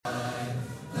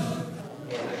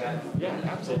Yeah,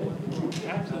 absolutely.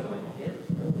 Absolutely.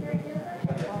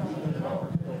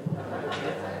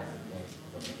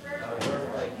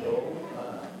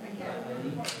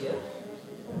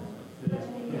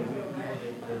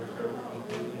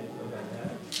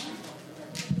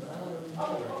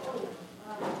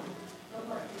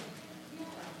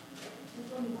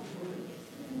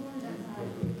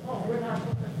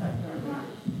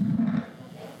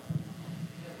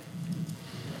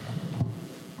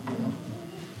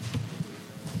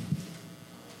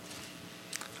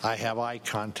 I have eye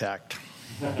contact.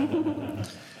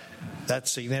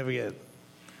 That's significant.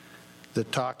 The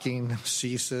talking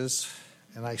ceases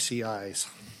and I see eyes.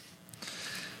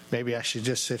 Maybe I should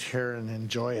just sit here and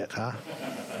enjoy it, huh?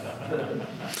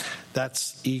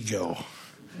 That's ego.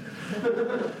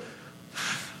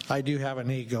 I do have an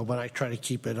ego, but I try to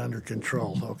keep it under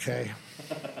control, okay?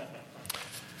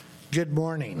 Good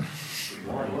morning.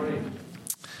 Good morning.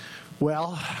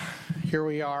 Well, here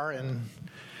we are, and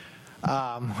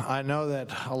I know that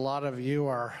a lot of you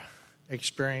are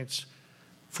experiencing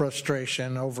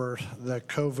frustration over the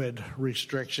COVID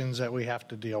restrictions that we have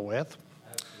to deal with.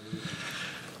 Absolutely.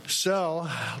 So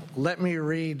let me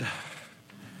read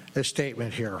a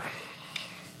statement here.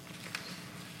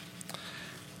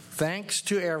 Thanks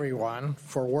to everyone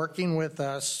for working with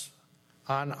us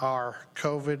on our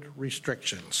COVID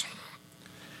restrictions.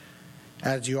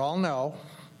 As you all know,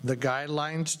 the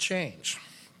guidelines change.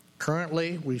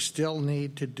 Currently, we still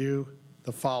need to do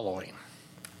the following.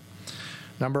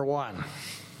 Number one,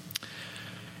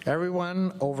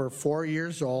 everyone over 4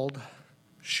 years old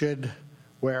should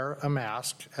wear a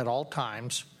mask at all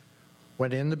times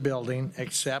when in the building,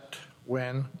 except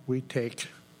when we take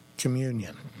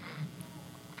communion.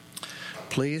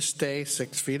 Please stay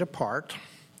 6 feet apart.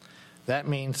 That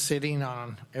means sitting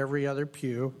on every other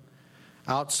pew.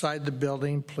 Outside the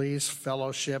building, please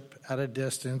fellowship at a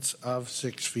distance of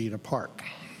 6 feet apart.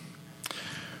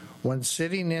 When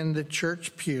sitting in the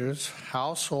church pews,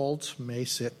 households may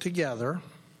sit together.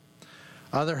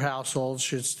 Other households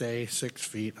should stay 6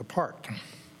 feet apart.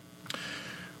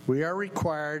 We are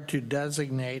required to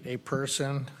designate a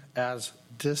person as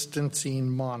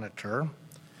distancing monitor.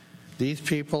 These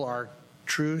people are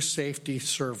true safety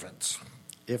servants.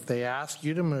 If they ask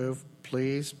you to move,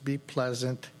 please be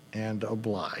pleasant and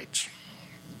oblige.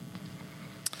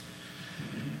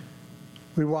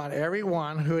 We want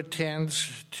everyone who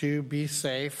attends to be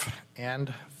safe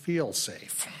and feel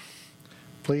safe.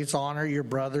 Please honor your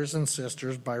brothers and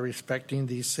sisters by respecting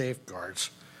these safeguards.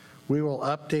 We will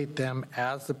update them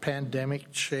as the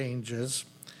pandemic changes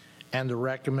and the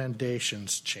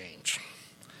recommendations change.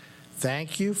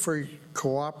 Thank you for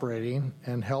cooperating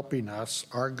and helping us.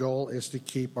 Our goal is to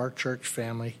keep our church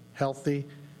family healthy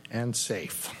and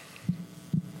safe.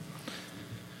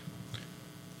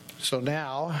 So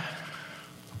now,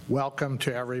 welcome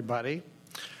to everybody,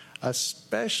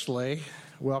 especially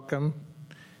welcome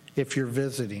if you're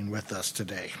visiting with us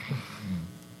today.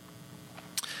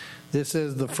 This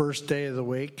is the first day of the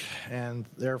week, and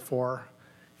therefore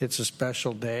it's a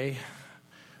special day.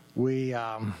 We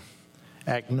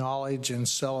acknowledge and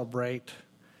celebrate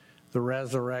the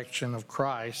resurrection of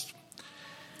Christ.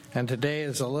 And today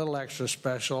is a little extra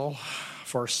special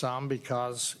for some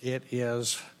because it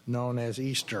is known as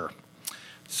Easter.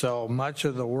 So much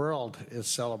of the world is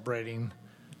celebrating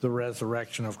the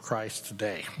resurrection of Christ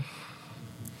today.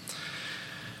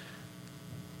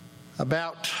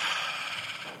 About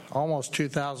almost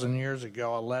 2,000 years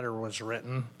ago, a letter was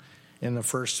written in the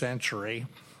first century.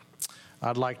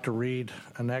 I'd like to read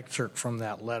an excerpt from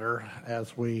that letter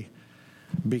as we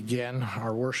begin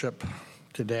our worship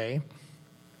today.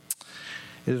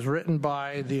 It is written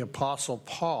by the Apostle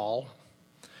Paul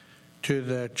to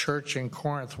the church in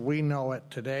Corinth. We know it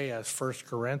today as 1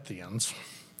 Corinthians.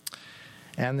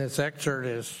 And this excerpt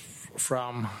is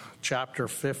from chapter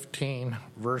 15,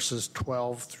 verses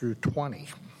 12 through 20.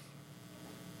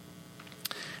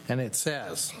 And it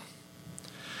says,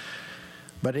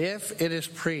 "But if it is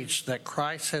preached that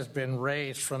Christ has been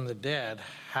raised from the dead,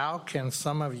 how can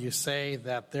some of you say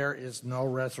that there is no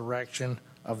resurrection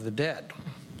of the dead?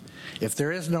 If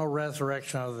there is no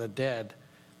resurrection of the dead,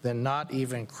 then not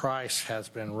even Christ has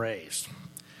been raised.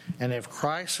 And if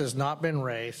Christ has not been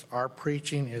raised, our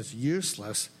preaching is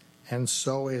useless, and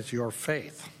so is your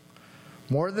faith.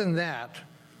 More than that,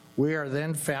 we are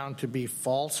then found to be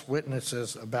false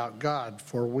witnesses about God,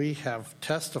 for we have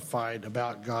testified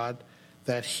about God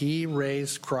that he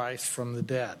raised Christ from the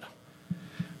dead.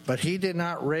 But he did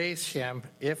not raise him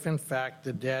if in fact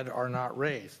the dead are not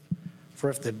raised. For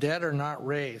if the dead are not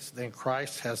raised, then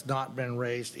Christ has not been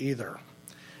raised either.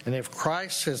 And if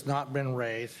Christ has not been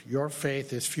raised, your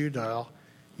faith is futile,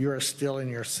 you are still in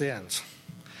your sins.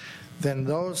 Then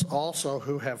those also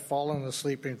who have fallen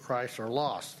asleep in Christ are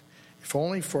lost. If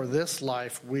only for this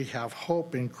life we have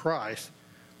hope in Christ,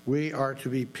 we are to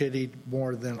be pitied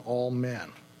more than all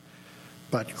men.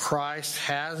 But Christ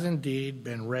has indeed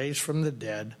been raised from the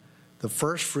dead, the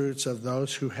first fruits of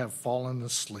those who have fallen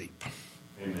asleep.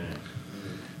 Amen.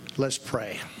 Let's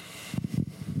pray.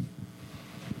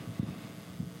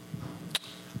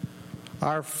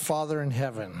 Our Father in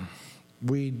heaven,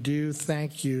 we do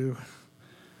thank you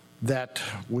that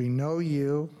we know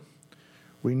you.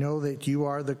 We know that you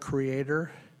are the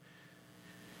Creator,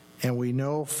 and we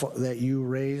know that you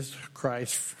raised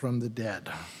Christ from the dead.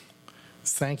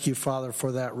 Thank you, Father,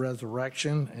 for that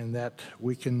resurrection, and that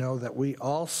we can know that we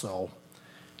also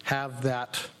have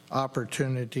that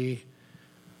opportunity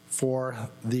for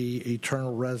the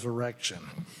eternal resurrection.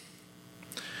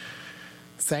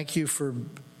 Thank you for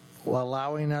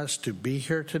allowing us to be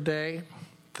here today.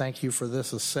 Thank you for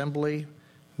this assembly.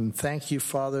 And thank you,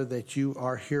 Father, that you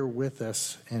are here with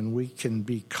us, and we can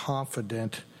be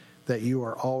confident that you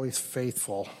are always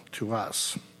faithful to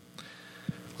us.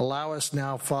 Allow us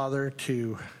now, Father,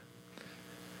 to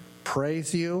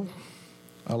praise you.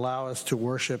 Allow us to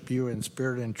worship you in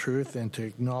spirit and truth, and to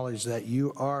acknowledge that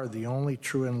you are the only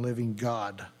true and living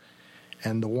God,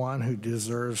 and the one who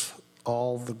deserves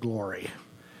all the glory.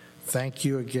 Thank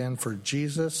you again for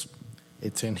Jesus.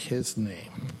 It's in his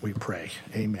name we pray.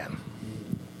 Amen.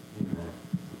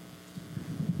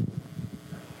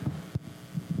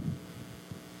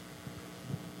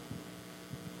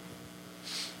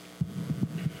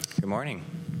 Good morning.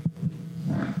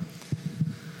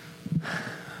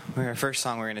 Our first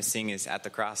song we're going to sing is At the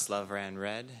Cross, Love Ran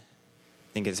Red.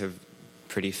 I think it's a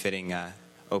pretty fitting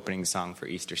opening song for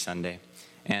Easter Sunday.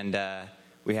 And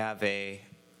we have a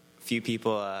few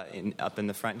people up in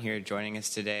the front here joining us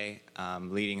today,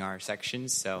 leading our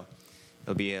sections. So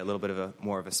it'll be a little bit of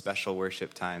more of a special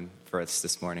worship time for us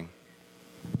this morning.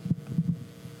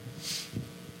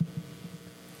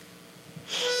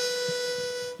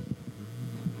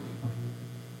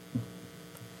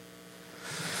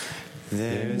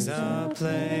 There's a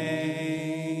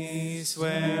place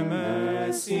where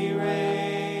mercy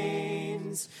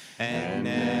reigns and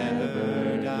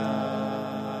never dies.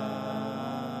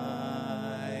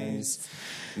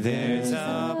 There's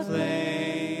a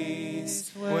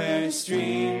place where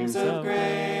streams of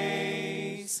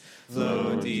grace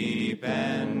flow deep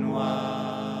and wide,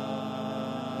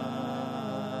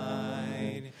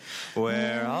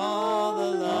 where all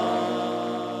the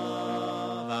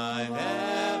love I've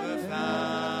ever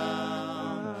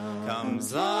found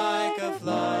comes like a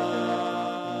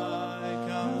flood,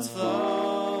 comes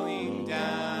flowing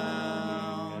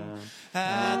down.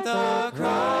 At the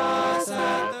cross,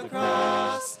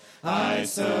 I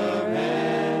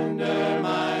surrender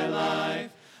my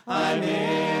life. I'm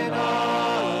in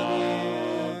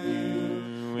awe of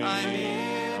you. I'm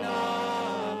in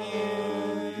awe of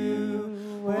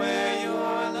you. Where your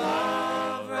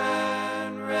love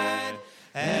ran red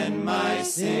and my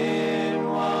sin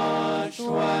washed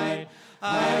white,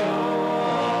 I owe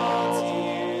all to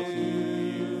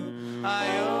you.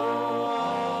 I owe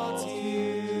all to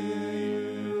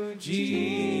you,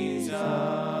 Jesus.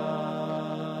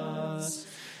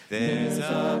 There's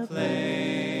a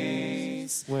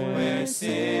place where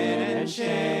sin and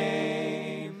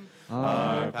shame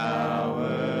are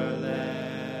powerless,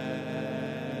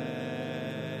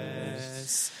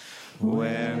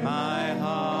 where my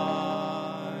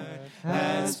heart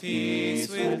has peace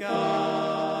with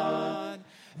God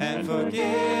and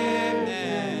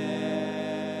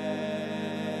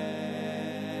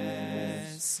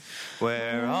forgiveness,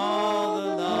 where all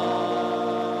the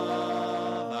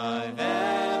love I've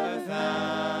ever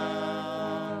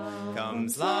found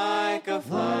comes like a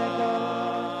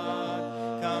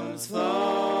flood, comes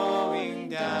flowing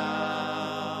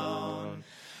down.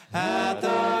 At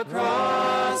the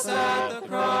cross,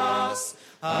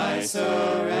 I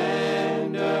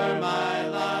surrender my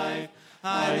life.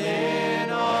 I'm in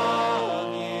awe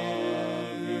of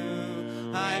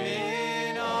you. I'm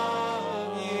in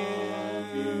awe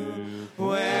of you.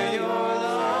 Where your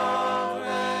love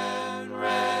ran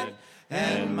red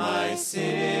and my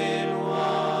sin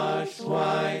washed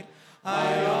white,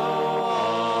 I owe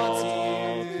all to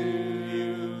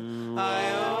you.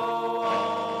 I owe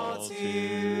all to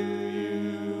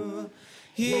you.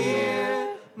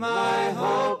 Here my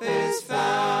hope is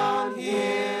found,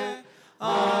 here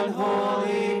on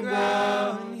holy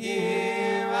ground.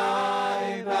 Here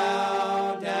I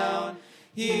bow down.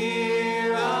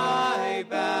 Here I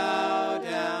bow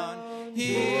down.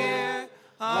 Here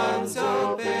arms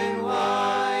open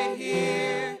wide.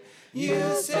 Here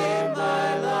You saved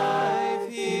my life.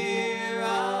 Here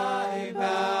I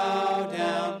bow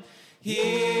down.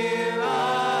 Here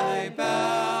I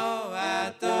bow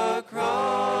at the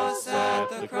cross, at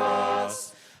the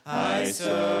cross. I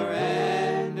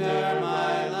surrender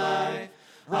my life.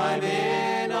 I'm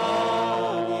in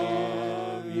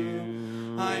awe of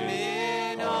you. I'm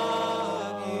in awe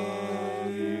of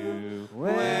you.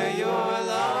 Where your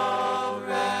love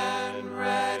ran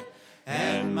red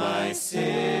and my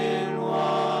sin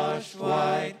washed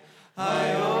white,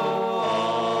 I owe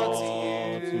all to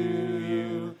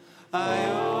you. I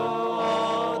owe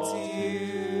all to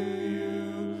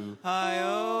you. I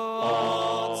owe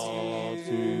all to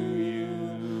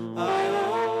you. I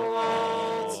owe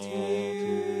all to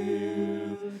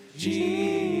you,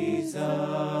 Jesus.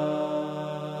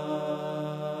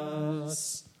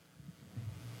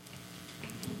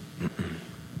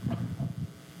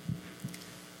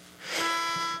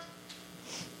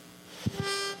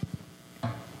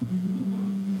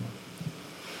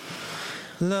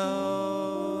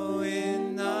 Low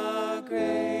in the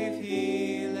grave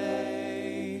he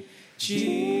lay,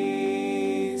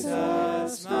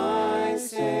 Jesus my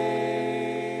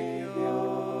Savior,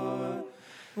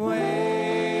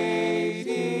 waiting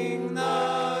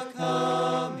the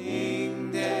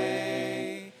coming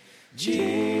day.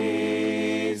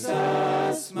 Jesus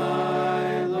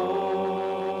my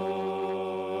Lord,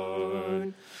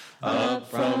 up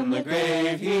from the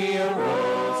grave he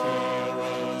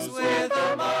arose with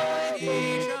a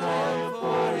mighty triumph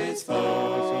for his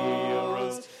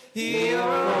foes. He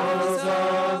arose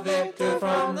a victor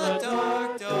from the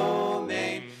dark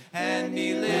domain, and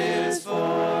he lives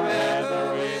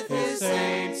forever with his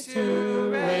saints to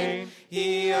reign.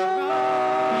 He arose,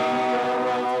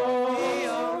 he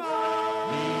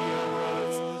arose,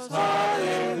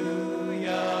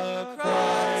 hallelujah,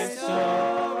 Christ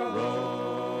arose.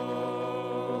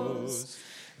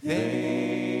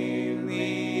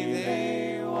 Vainly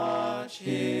they watch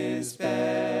his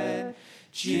bed,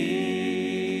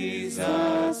 Jesus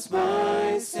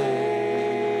my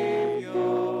Savior.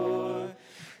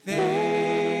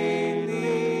 Vainly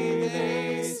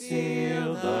they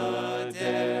seal the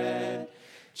dead,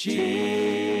 Jesus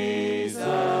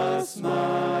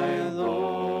my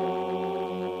Lord.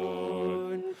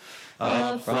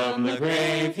 Up from the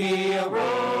grave he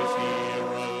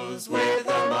arose with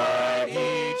a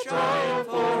mighty triumph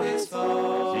for his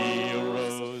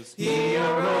foes. He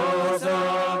arose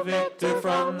a victor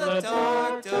from the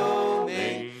dark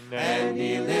domain, and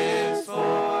he lives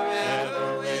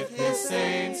forever with his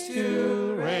saints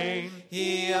to reign.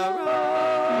 He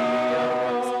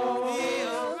arose, he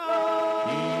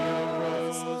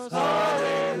arose,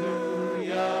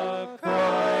 hallelujah,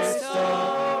 Christ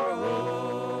arose.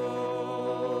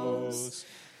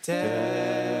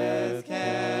 Death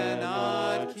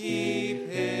cannot keep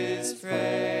his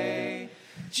prey,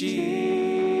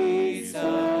 Jesus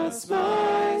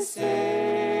my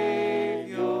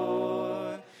Savior.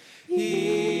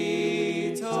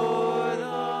 He tore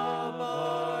the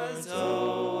bars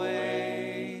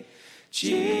away,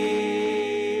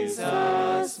 Jesus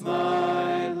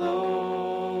my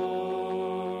Lord.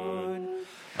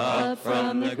 Up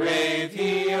from the grave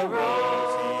he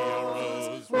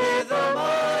arose with a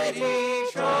mighty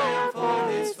triumph for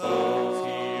his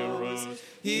foes.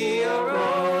 He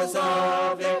arose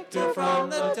a victor from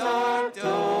the dark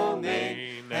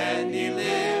domain, and he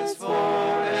lives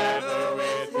forever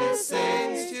with his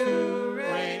saints to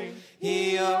reign.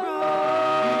 He arose,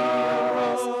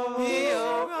 he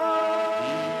arose,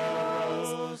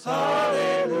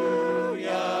 hallelujah,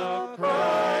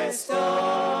 Christ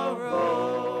arose.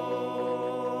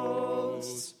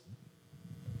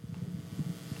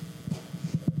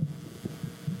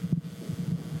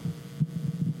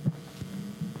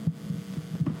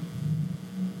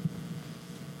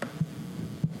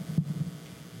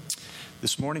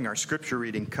 This morning, our scripture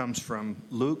reading comes from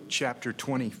Luke chapter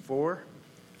 24,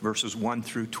 verses 1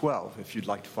 through 12, if you'd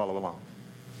like to follow along.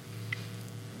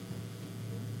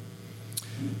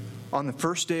 On the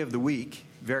first day of the week,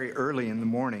 very early in the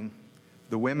morning,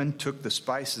 the women took the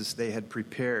spices they had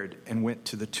prepared and went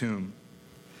to the tomb.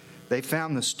 They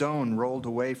found the stone rolled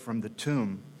away from the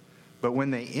tomb, but when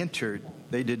they entered,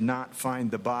 they did not find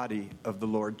the body of the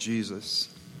Lord Jesus.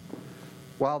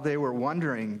 While they were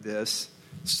wondering this,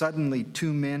 suddenly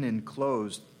 2 men in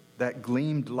clothes that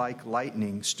gleamed like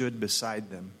lightning stood beside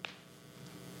them.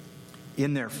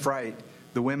 In their fright,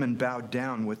 the women bowed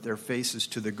down with their faces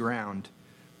to the ground.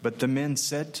 But the men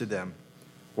said to them,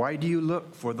 "Why do you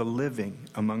look for the living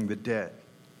among the dead?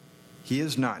 He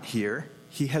is not here.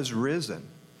 He has risen.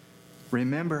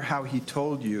 Remember how he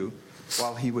told you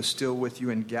while he was still with you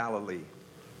in Galilee.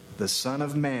 The Son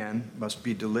of Man must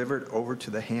be delivered over to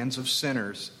the hands of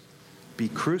sinners, be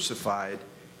crucified,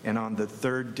 and on the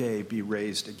third day be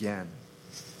raised again."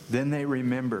 Then they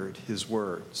remembered his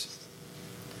words.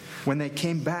 When they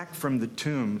came back from the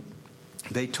tomb,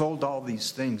 they told all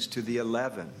these things to the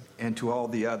 11 and to all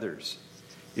the others.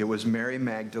 It was Mary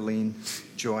Magdalene,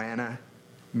 Joanna,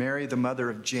 Mary the mother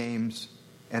of James,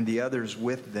 and the others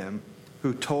with them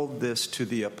who told this to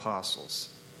the apostles.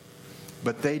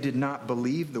 But they did not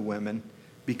believe the women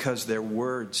because their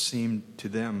words seemed to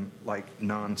them like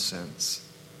nonsense.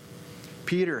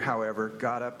 Peter, however,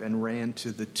 got up and ran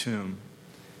to the tomb.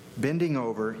 Bending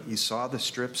over, he saw the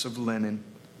strips of linen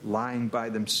lying by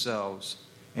themselves,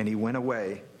 and he went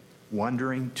away,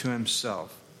 wondering to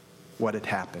himself what had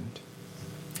happened.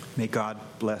 May God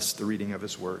bless the reading of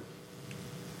his word.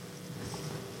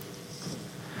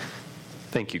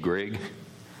 Thank you, Greg.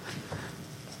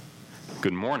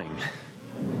 Good morning.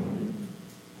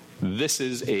 This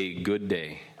is a good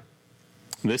day.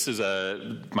 This is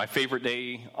my favorite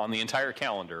day on the entire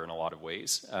calendar in a lot of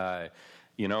ways.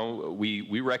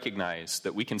 We recognize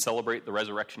that we can celebrate the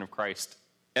resurrection of Christ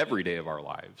every day of our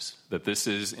lives. That this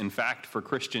is, in fact, for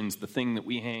Christians, the thing that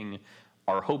we hang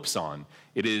our hopes on.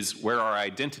 It is where our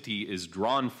identity is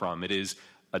drawn from. It is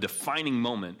a defining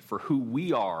moment for who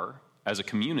we are as a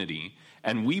community,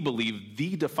 and we believe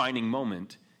the defining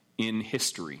moment in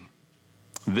history.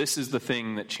 This is the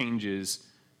thing that changes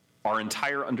our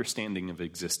entire understanding of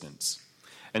existence.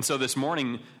 And so this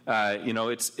morning,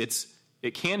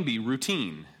 it can be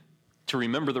routine to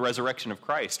remember the resurrection of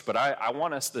Christ, but I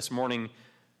want us this morning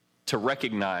to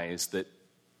recognize that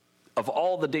of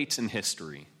all the dates in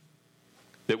history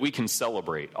that we can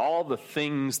celebrate, all the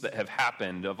things that have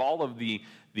happened, of all of the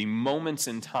moments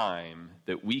in time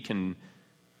that we can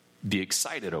be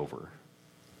excited over,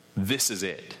 this is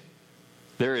it.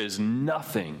 There is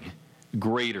nothing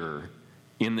greater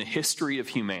in the history of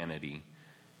humanity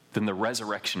than the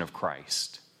resurrection of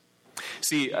Christ.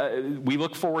 See, we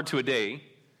look forward to a day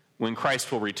when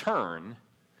Christ will return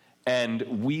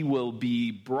and we will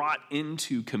be brought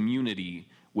into community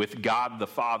with God the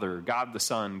Father, God the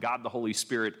Son, God the Holy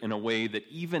Spirit in a way that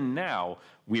even now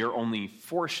we are only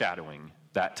foreshadowing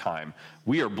that time.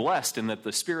 We are blessed in that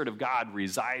the Spirit of God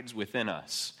resides within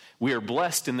us. We are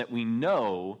blessed in that we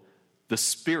know the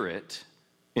Spirit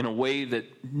in a way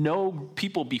that no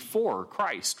people before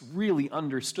Christ really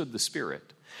understood the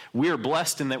Spirit. We are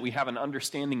blessed in that we have an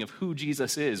understanding of who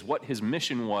Jesus is, what his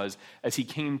mission was as he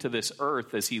came to this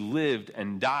earth, as he lived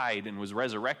and died and was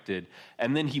resurrected,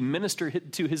 and then he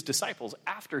ministered to his disciples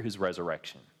after his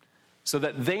resurrection so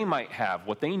that they might have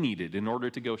what they needed in order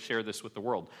to go share this with the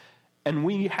world. And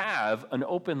we have an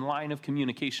open line of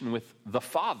communication with the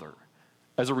Father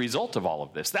as a result of all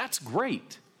of this. That's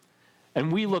great.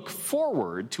 And we look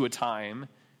forward to a time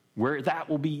where that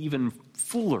will be even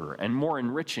fuller and more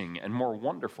enriching and more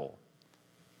wonderful.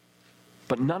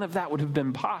 But none of that would have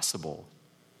been possible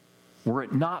were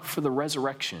it not for the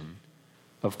resurrection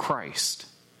of Christ.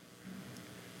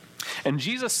 And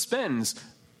Jesus spends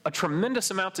a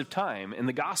tremendous amount of time in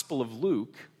the Gospel of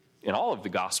Luke, in all of the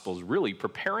Gospels really,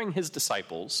 preparing his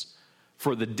disciples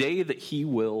for the day that he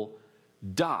will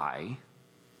die.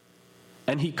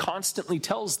 And he constantly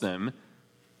tells them,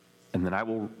 "And then I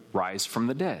will rise from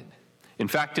the dead." In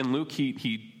fact, in Luke,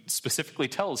 he specifically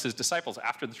tells his disciples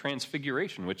after the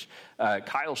transfiguration, which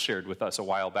Kyle shared with us a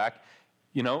while back,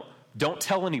 don't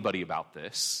tell anybody about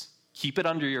this. Keep it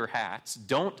under your hats.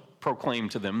 Don't proclaim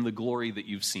to them the glory that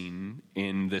you've seen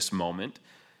in this moment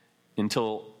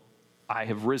until I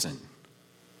have risen.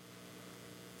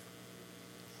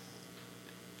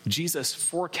 Jesus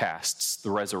forecasts the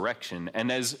resurrection.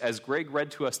 And as Greg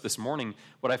read to us this morning,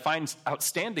 what I find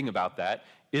outstanding about that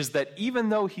is that even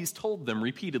though he's told them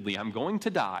repeatedly, I'm going to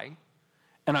die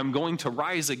and I'm going to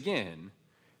rise again,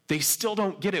 they still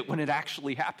don't get it when it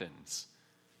actually happens.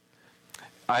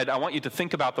 I want you to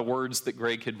think about the words that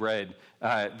Greg had read,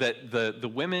 that the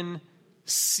women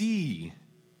see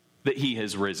that he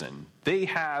has risen. They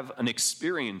have an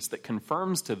experience that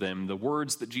confirms to them the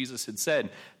words that Jesus had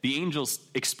said. The angels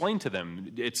explain to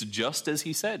them, it's just as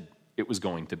he said it was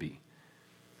going to be.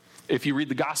 If you read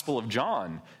the Gospel of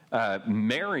John,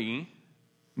 Mary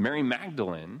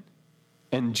Magdalene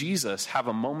and Jesus have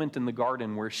a moment in the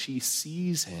garden where she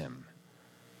sees him,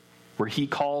 where he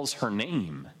calls her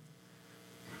name.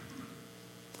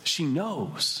 She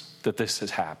knows that this has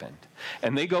happened.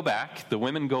 And they go back, the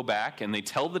women go back, and they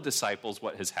tell the disciples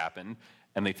what has happened,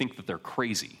 and they think that they're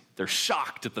crazy. They're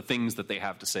shocked at the things that they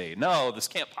have to say. No, this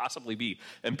can't possibly be.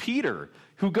 And Peter,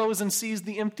 who goes and sees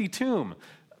the empty tomb,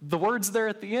 the words there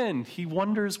at the end, he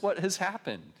wonders what has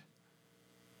happened.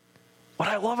 What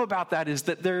I love about that is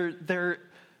that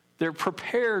they're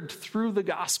prepared through the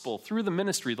gospel, through the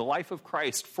ministry, the life of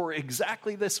Christ, for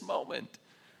exactly this moment.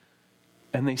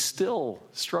 And they still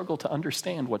struggle to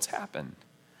understand what's happened.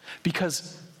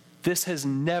 Because this has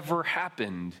never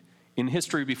happened in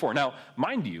history before. Now,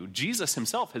 mind you, Jesus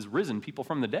himself has risen people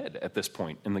from the dead at this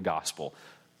point in the gospel.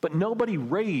 But nobody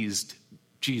raised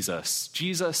Jesus.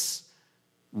 Jesus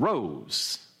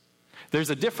rose. There's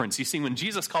a difference. You see, when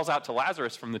Jesus calls out to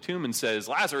Lazarus from the tomb and says,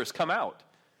 "Lazarus, come out,"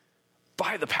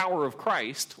 by the power of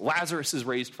Christ, Lazarus is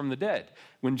raised from the dead.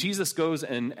 When Jesus goes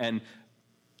and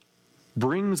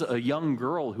brings a young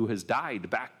girl who has died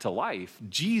back to life,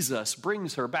 Jesus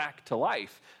brings her back to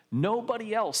life.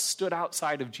 Nobody else stood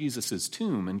outside of Jesus'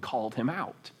 tomb and called him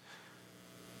out.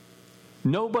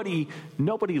 Nobody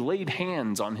laid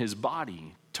hands on his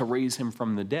body to raise him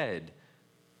from the dead.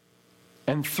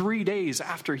 And 3 days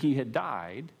after he had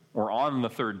died, or on the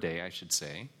third day, I should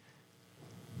say,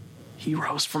 he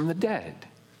rose from the dead.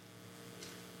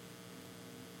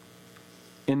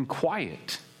 In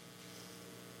quiet.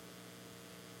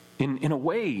 In a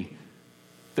way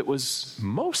that was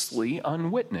mostly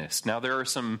unwitnessed. Now, there are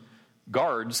some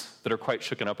guards that are quite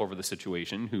shooken up over the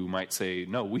situation who might say,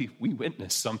 "No, we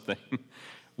witnessed something.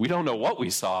 We don't know what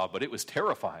we saw, but it was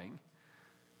terrifying."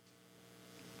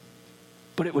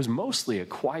 But it was mostly a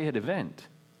quiet event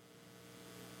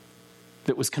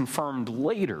that was confirmed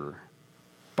later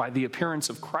by the appearance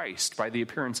of Christ, by the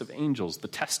appearance of angels, the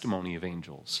testimony of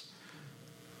angels.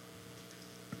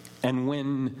 And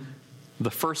when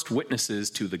the first witnesses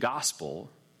to the gospel,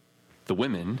 the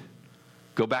women,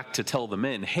 go back to tell the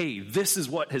men, "Hey, this is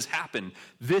what has happened.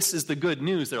 This is the good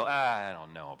news." They're like, "I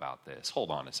don't know about this. Hold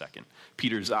on a second.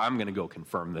 I'm going to go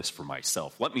confirm this for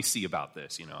myself. Let me see about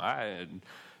this.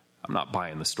 I'm not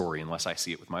buying the story unless I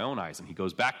see it with my own eyes." And he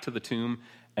goes back to the tomb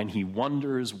and he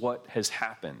wonders what has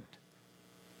happened.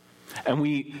 And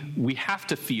we have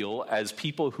to feel, as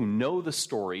people who know the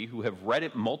story, who have read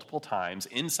it multiple times,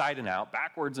 inside and out,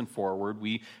 backwards and forward,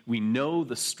 we know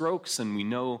the strokes and we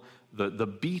know the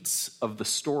beats of the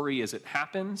story as it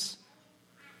happens.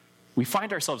 We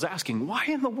find ourselves asking, why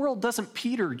in the world doesn't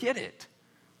Peter get it?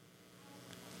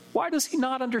 Why does he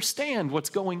not understand what's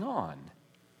going on?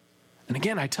 And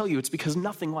again, I tell you, it's because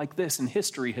nothing like this in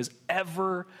history has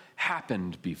ever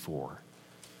happened before.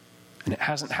 And it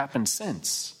hasn't happened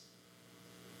since.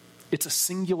 It's a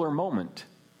singular moment.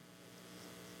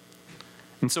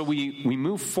 And so we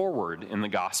move forward in the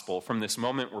gospel from this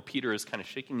moment where Peter is kind of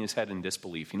shaking his head in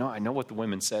disbelief. I know what the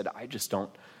women said. I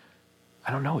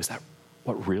don't know. Is that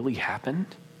what really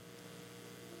happened?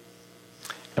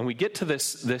 And we get to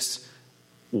this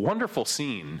wonderful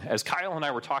scene. As Kyle and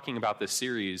I were talking about this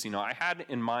series, I had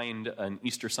in mind an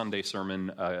Easter Sunday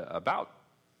sermon about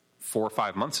 4 or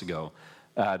 5 months ago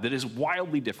that is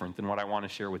wildly different than what I want to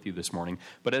share with you this morning.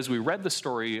 But as we read the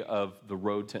story of the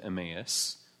road to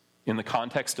Emmaus, in the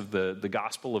context of the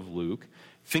Gospel of Luke,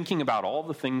 thinking about all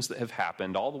the things that have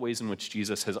happened, all the ways in which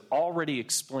Jesus has already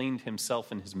explained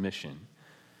himself and his mission,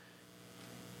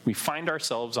 we find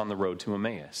ourselves on the road to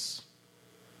Emmaus.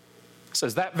 It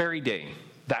says that very day,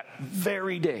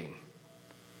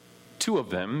 two of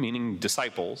them, meaning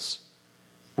disciples,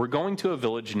 were going to a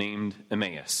village named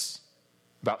Emmaus,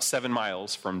 about 7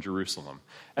 miles from Jerusalem.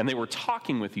 And they were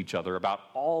talking with each other about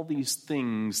all these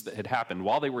things that had happened.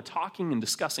 While they were talking and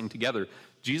discussing together,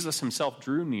 Jesus himself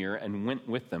drew near and went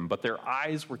with them, but their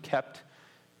eyes were kept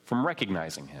from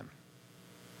recognizing him.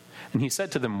 And he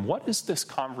said to them, "What is this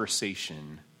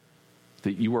conversation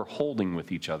that you are holding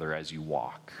with each other as you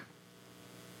walk?"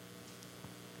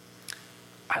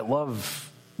 I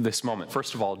love this moment.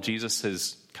 First of all, Jesus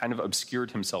has kind of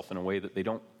obscured himself in a way that they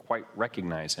don't quite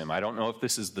recognize him. I don't know if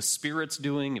this is the Spirit's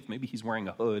doing, if maybe he's wearing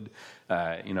a hood,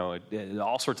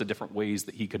 all sorts of different ways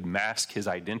that he could mask his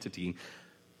identity.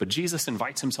 But Jesus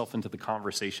invites himself into the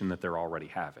conversation that they're already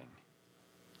having.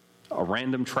 A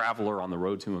random traveler on the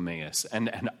road to Emmaus.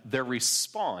 And their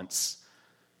response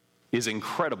is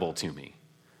incredible to me.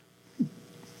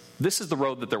 This is the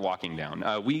road that they're walking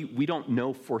down. We don't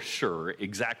know for sure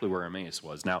exactly where Emmaus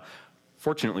was. Now,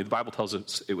 fortunately, the Bible tells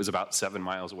us it was about 7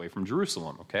 miles away from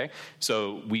Jerusalem, okay?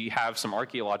 So we have some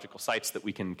archaeological sites that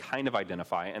we can kind of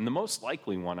identify, and the most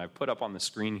likely one I've put up on the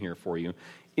screen here for you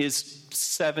is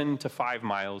 7 to 5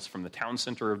 miles from the town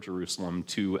center of Jerusalem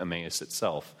to Emmaus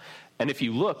itself. And if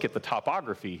you look at the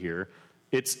topography here,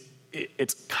 it's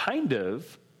kind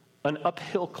of an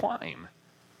uphill climb.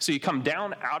 So you come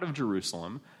down out of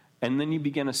Jerusalem, and then you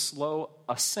begin a slow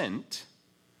ascent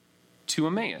to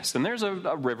Emmaus. And there's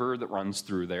a river that runs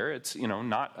through there. It's,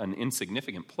 not an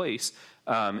insignificant place.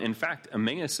 In fact,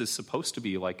 Emmaus is supposed to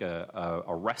be like a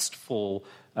restful,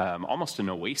 almost an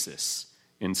oasis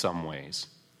in some ways.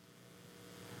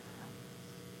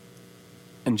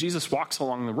 And Jesus walks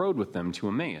along the road with them to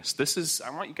Emmaus. I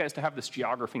want you guys to have this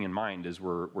geography in mind as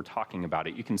we're talking about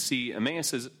it. You can see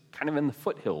Emmaus is kind of in the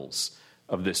foothills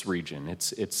of this region.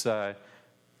 It's a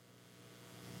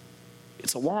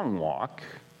long walk.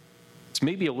 It's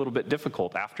maybe a little bit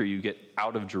difficult after you get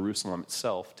out of Jerusalem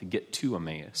itself to get to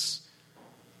Emmaus.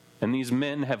 And these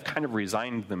men have kind of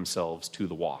resigned themselves to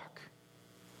the walk.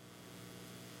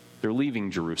 They're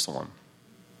leaving Jerusalem.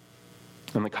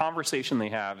 And the conversation they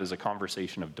have is a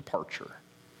conversation of departure.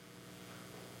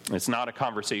 It's not a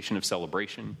conversation of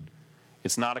celebration.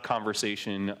 It's not a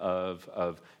conversation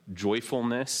of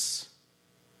joyfulness.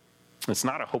 It's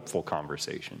not a hopeful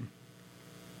conversation.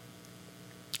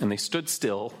 And they stood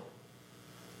still,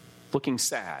 looking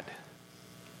sad.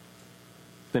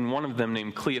 Then one of them,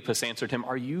 named Cleopas, answered him,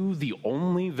 "Are you the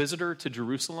only visitor to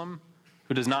Jerusalem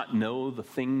who does not know the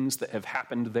things that have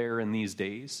happened there in these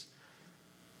days?"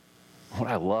 What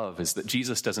I love is that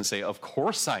Jesus doesn't say, "Of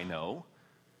course I know.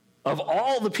 Of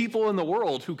all the people in the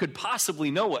world who could possibly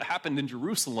know what happened in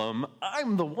Jerusalem,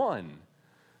 I'm the one."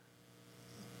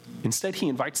 Instead, he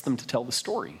invites them to tell the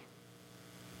story.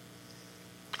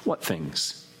 What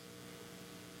things?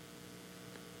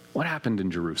 What happened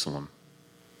in Jerusalem?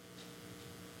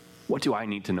 What do I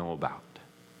need to know about?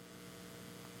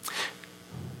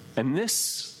 And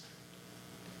this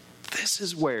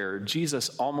is where Jesus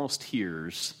almost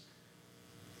hears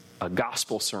a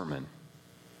gospel sermon.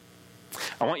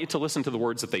 I want you to listen to the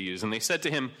words that they use. "And they said to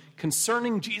him,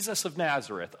 'Concerning Jesus of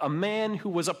Nazareth, a man who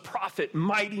was a prophet,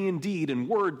 mighty in deed and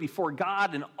word before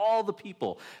God and all the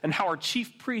people, and how our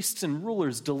chief priests and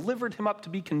rulers delivered him up to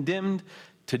be condemned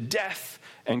to death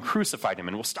and crucified him.'"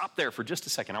 And we'll stop there for just a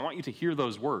second. I want you to hear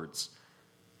those words.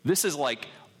 This is like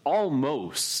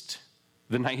almost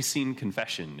the Nicene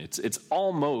Confession. It's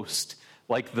almost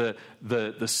like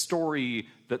the story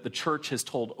that the church has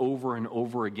told over and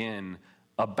over again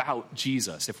about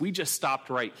Jesus. If we just stopped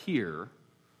right here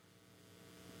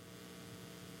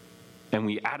and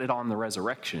we added on the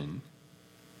resurrection,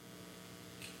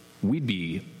 we'd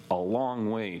be a long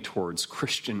way towards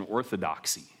Christian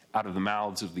orthodoxy out of the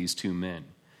mouths of these two men.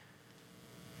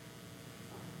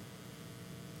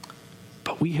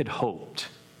 But we had hoped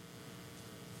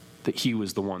that he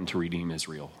was the one to redeem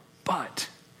Israel. But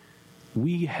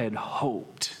we had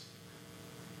hoped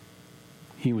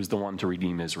he was the one to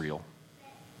redeem Israel.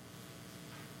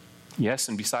 Yes,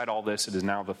 and beside all this, it is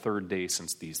now the third day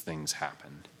since these things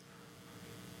happened.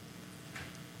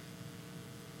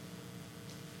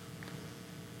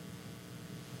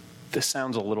 This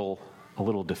sounds a little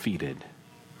defeated.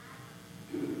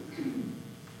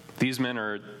 These men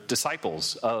are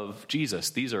disciples of Jesus.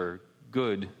 These are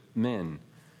good men.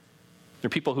 They're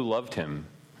people who loved him,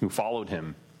 who followed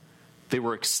him. They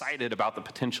were excited about the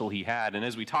potential he had. And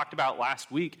as we talked about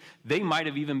last week, they might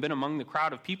have even been among the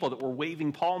crowd of people that were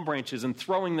waving palm branches and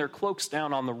throwing their cloaks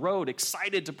down on the road,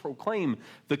 excited to proclaim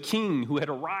the king who had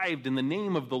arrived in the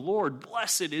name of the Lord.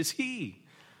 Blessed is he.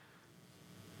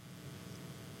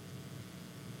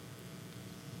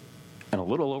 And a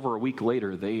little over a week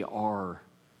later, they are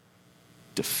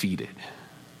defeated.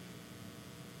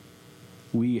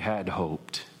 We had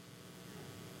hoped.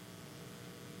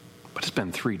 But it's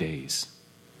been 3 days.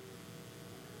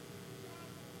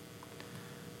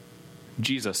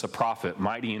 Jesus, a prophet,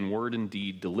 mighty in word and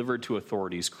deed, delivered to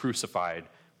authorities, crucified.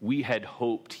 We had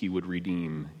hoped he would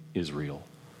redeem Israel.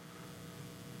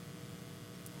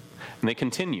 And they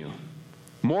continue.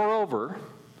 Moreover,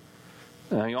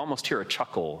 you almost hear a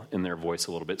chuckle in their voice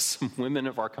a little bit. Some women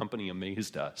of our company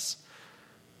amazed us.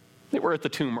 They were at the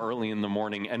tomb early in the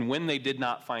morning, and when they did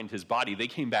not find his body, they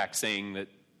came back saying that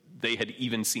they had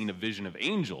even seen a vision of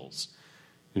angels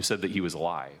who said that he was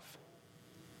alive.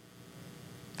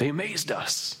 They amazed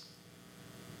us.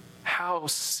 How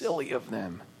silly of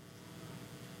them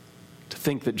to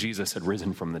think that Jesus had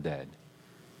risen from the dead.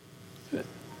 The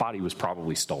body was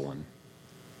probably stolen.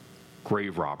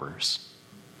 Grave robbers.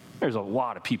 There's a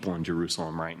lot of people in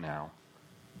Jerusalem right now.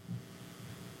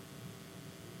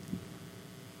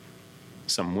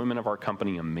 Some women of our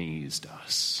company amazed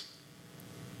us.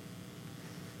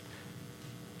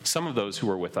 Some of those who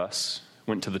were with us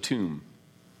went to the tomb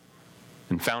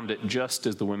and found it just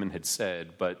as the women had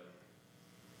said, but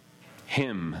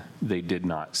him they did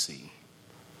not see.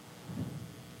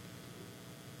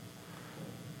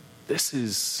 This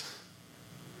is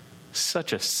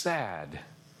such a sad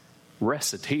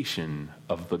recitation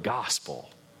of the gospel.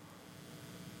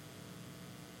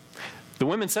 The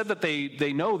women said that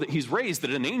they know that he's raised, that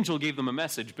an angel gave them a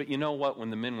message, but you know what? When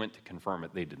the men went to confirm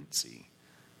it, they didn't see.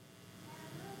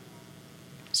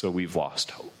 So we've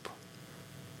lost hope.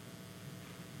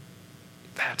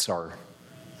 That's our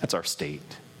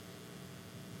state.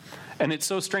 And it's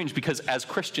so strange because as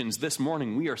Christians this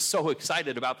morning, we are so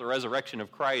excited about the resurrection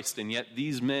of Christ, and yet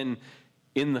these men,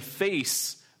 in the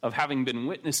face of having been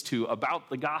witnessed to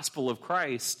about the gospel of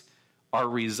Christ, are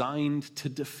resigned to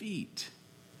defeat.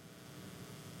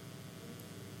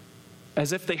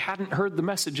 As if they hadn't heard the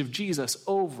message of Jesus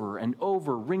over and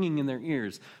over ringing in their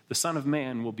ears. The Son of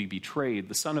Man will be betrayed.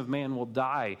 The Son of Man will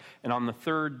die. And on the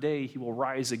third day, he will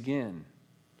rise again.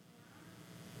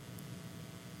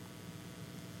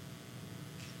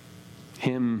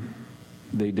 Him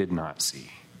they did not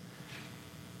see.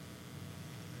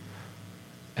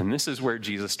 And this is where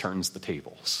Jesus turns the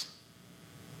tables.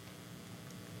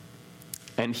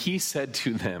 And he said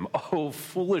to them, "O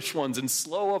foolish ones and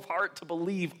slow of heart to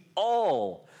believe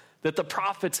all that the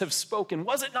prophets have spoken.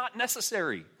 Was it not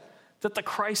necessary that the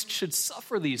Christ should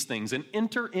suffer these things and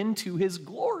enter into his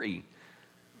glory?"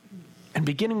 And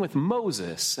beginning with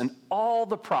Moses and all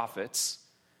the prophets,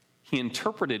 he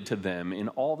interpreted to them in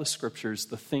all the scriptures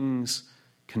the things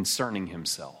concerning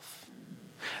himself.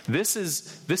 This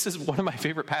is one of my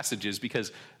favorite passages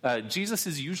because Jesus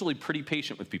is usually pretty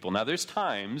patient with people. Now, there's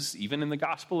times, even in the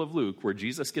Gospel of Luke, where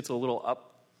Jesus gets a little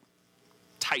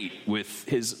uptight with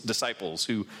his disciples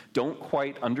who don't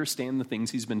quite understand the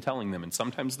things he's been telling them. And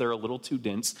sometimes they're a little too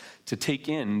dense to take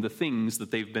in the things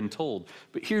that they've been told.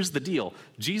 But here's the deal.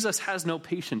 Jesus has no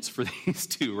patience for these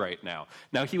two right now.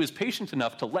 Now, he was patient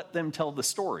enough to let them tell the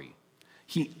story.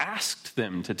 He asked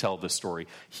them to tell the story.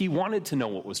 He wanted to know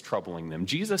what was troubling them.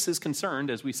 Jesus is concerned,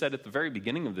 as we said at the very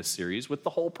beginning of this series, with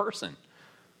the whole person.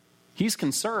 He's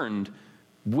concerned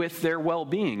with their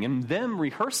well-being, and them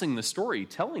rehearsing the story,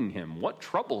 telling him what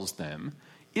troubles them,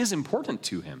 is important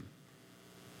to him.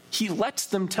 He lets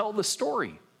them tell the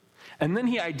story, and then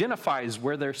he identifies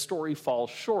where their story falls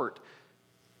short,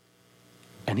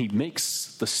 and he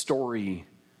makes the story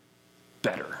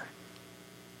better.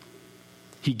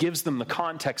 He gives them the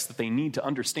context that they need to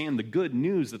understand the good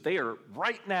news that they are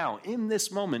right now, in this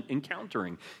moment,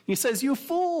 encountering. He says, "You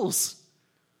fools,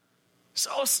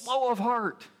 so slow of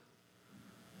heart.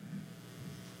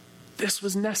 This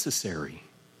was necessary.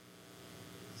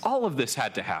 All of this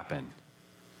had to happen."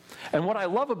 And what I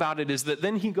love about it is that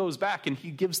then he goes back and he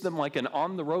gives them like an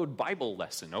on-the-road Bible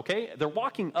lesson, okay? They're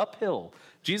walking uphill.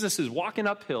 Jesus is walking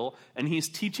uphill, and he's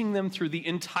teaching them through the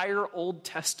entire Old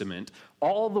Testament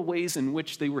all the ways in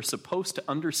which they were supposed to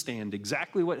understand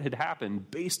exactly what had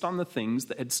happened based on the things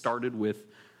that had started with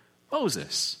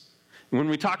Moses. When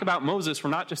we talk about Moses, we're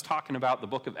not just talking about the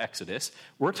book of Exodus.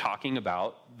 We're talking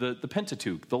about the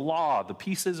Pentateuch, the law, the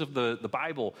pieces of the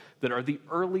Bible that are the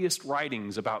earliest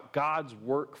writings about God's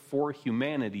work for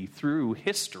humanity through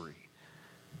history.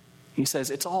 He says,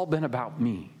 it's all been about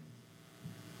me.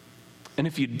 And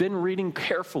if you'd been reading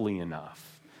carefully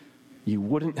enough, you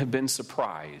wouldn't have been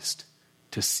surprised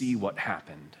to see what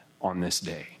happened on this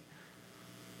day.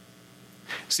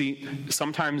 See,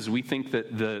 sometimes we think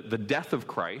that the death of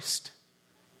Christ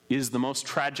is the most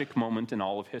tragic moment in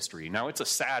all of history. Now, it's a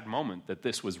sad moment that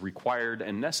this was required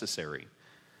and necessary.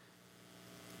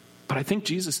 But I think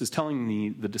Jesus is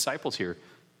telling the disciples here,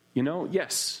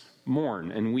 yes,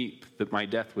 mourn and weep that my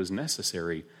death was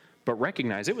necessary, but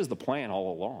recognize it was the plan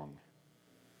all along.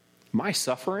 My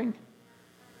suffering,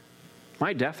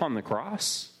 my death on the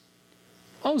cross,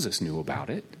 Moses knew about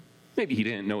it. Maybe he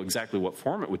didn't know exactly what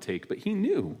form it would take, but he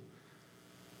knew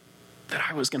that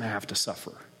I was going to have to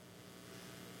suffer.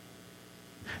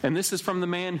 And this is from the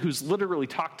man who's literally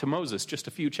talked to Moses just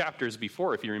a few chapters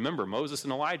before. If you remember, Moses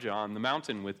and Elijah on the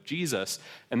mountain with Jesus,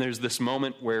 and there's this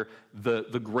moment where the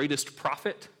greatest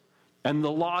prophet and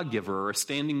the lawgiver are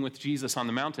standing with Jesus on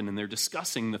the mountain, and they're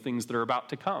discussing the things that are about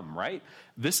to come, right?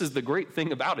 This is the great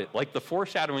thing about it, like the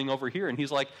foreshadowing over here. And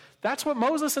he's like, that's what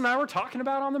Moses and I were talking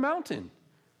about on the mountain.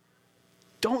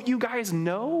 Don't you guys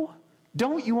know?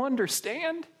 Don't you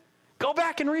understand? Go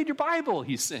back and read your Bible,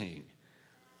 he's saying.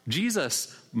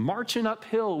 Jesus marching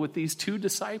uphill with these two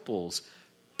disciples,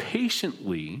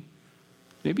 patiently,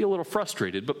 maybe a little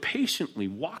frustrated, but patiently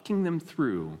walking them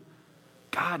through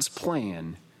God's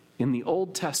plan in the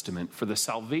Old Testament for the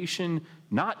salvation,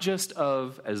 not just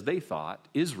of, as they thought,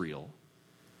 Israel,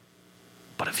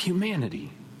 but of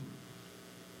humanity.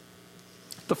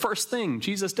 The first thing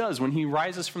Jesus does when he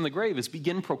rises from the grave is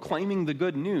begin proclaiming the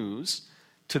good news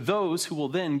to those who will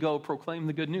then go proclaim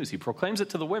the good news. He proclaims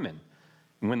it to the women.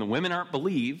 And when the women aren't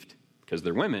believed, because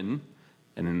they're women,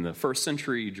 And in the first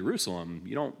century Jerusalem,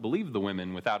 you don't believe the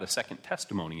women without a second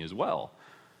testimony as well.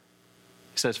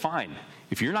 He says, fine,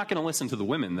 if you're not going to listen to the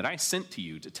women that I sent to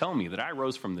you to tell me that I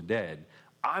rose from the dead,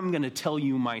 I'm going to tell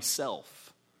you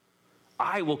myself.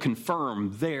 I will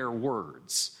confirm their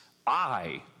words.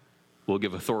 I will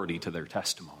give authority to their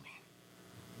testimony.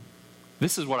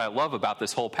 This is what I love about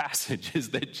this whole passage,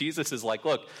 is that Jesus is like,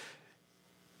 look,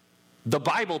 the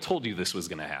Bible told you this was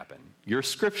going to happen. Your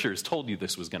scriptures told you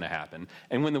this was going to happen.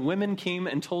 And when the women came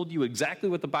and told you exactly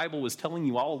what the Bible was telling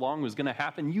you all along was going to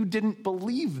happen, you didn't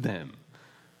believe them.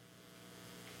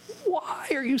 Why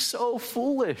are you so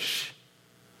foolish?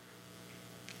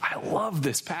 I love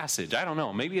this passage. I don't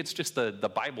know. Maybe it's just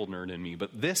the Bible nerd in me, but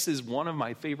this is one of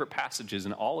my favorite passages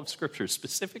in all of Scripture,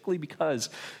 specifically because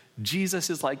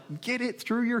Jesus is like, get it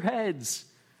through your heads.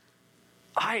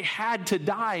 I had to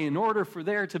die in order for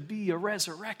there to be a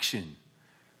resurrection.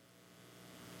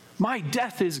 My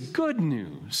death is good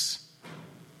news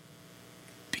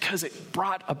because it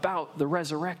brought about the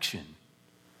resurrection.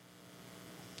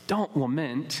 Don't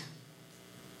lament.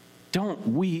 Don't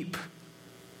weep.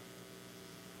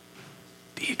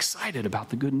 Be excited about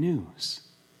the good news.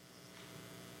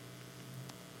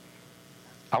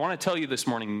 I want to tell you this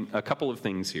morning a couple of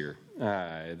things here.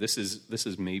 This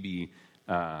is maybe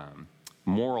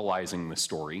moralizing the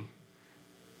story,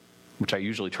 which I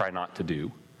usually try not to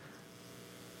do.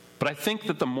 But I think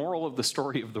that the moral of the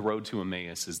story of the road to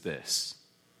Emmaus is this.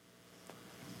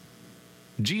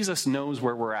 Jesus knows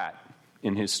where we're at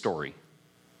in his story.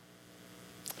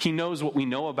 He knows what we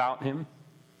know about him.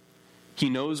 He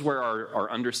knows where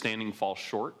our understanding falls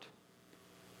short.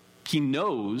 He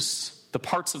knows the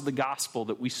parts of the gospel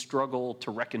that we struggle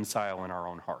to reconcile in our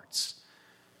own hearts.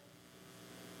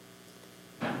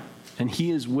 And he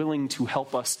is willing to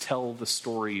help us tell the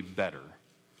story better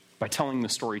by telling the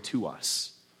story to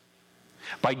us,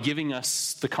 by giving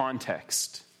us the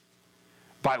context,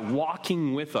 by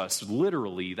walking with us,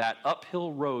 literally, that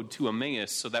uphill road to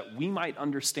Emmaus so that we might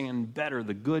understand better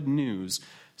the good news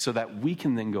so that we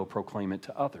can then go proclaim it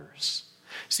to others.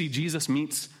 See, Jesus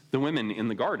meets the women in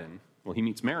the garden. Well, he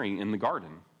meets Mary in the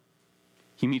garden.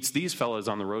 He meets these fellows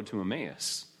on the road to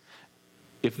Emmaus.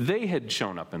 If they had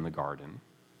shown up in the garden,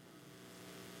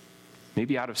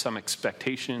 maybe out of some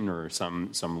expectation or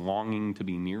some longing to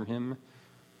be near him,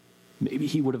 maybe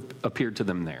he would have appeared to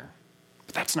them there.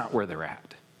 But that's not where they're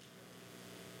at.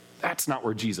 That's not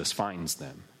where Jesus finds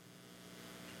them.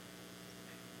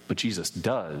 But Jesus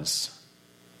does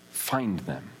find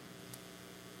them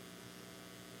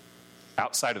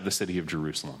outside of the city of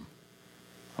Jerusalem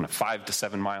on a 5 to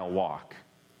 7 mile walk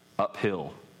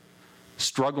uphill,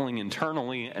 struggling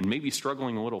internally and maybe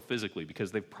struggling a little physically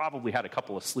because they've probably had a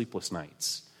couple of sleepless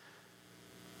nights.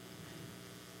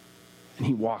 And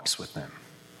he walks with them.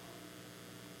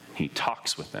 He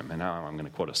talks with them. And now I'm going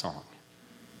to quote a song.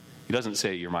 He doesn't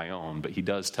say, you're my own, but he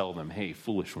does tell them, hey,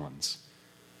 foolish ones,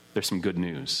 there's some good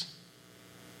news.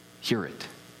 Hear it.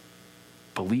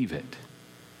 Believe it.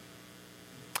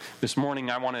 This morning,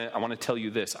 I want to tell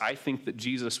you this. I think that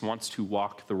Jesus wants to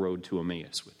walk the road to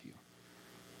Emmaus with you.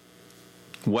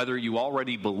 Whether you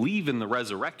already believe in the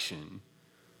resurrection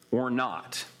or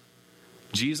not,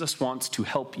 Jesus wants to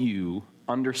help you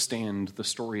understand the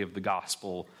story of the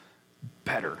gospel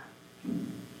better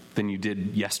than you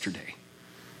did yesterday.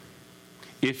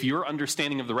 If your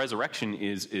understanding of the resurrection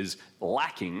is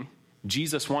lacking,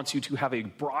 Jesus wants you to have a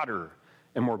broader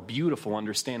and more beautiful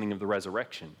understanding of the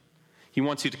resurrection. He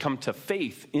wants you to come to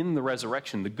faith in the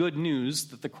resurrection, the good news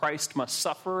that the Christ must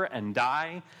suffer and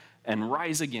die and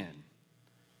rise again.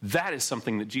 That is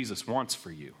something that Jesus wants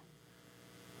for you.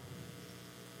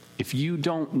 If you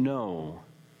don't know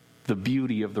the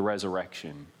beauty of the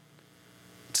resurrection,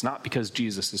 it's not because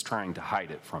Jesus is trying to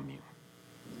hide it from you.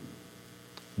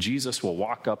 Jesus will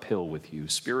walk uphill with you,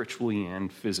 spiritually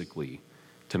and physically,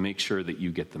 to make sure that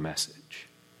you get the message.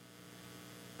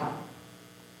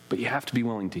 But you have to be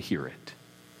willing to hear it.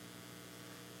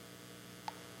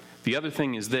 The other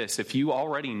thing is this: if you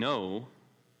already know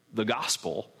the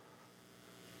gospel,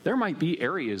 there might be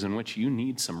areas in which you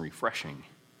need some refreshing.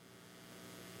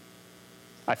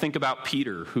 I think about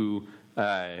Peter, who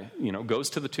goes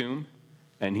to the tomb,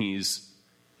 and he's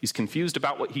confused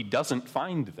about what he doesn't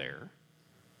find there.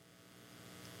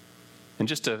 And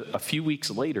just a few weeks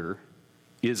later,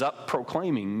 is up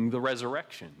proclaiming the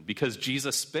resurrection because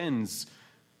Jesus spends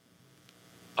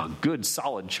a good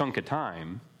solid chunk of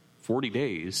time, 40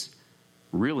 days,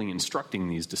 really instructing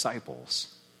these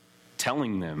disciples,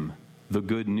 telling them the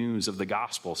good news of the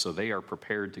gospel so they are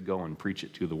prepared to go and preach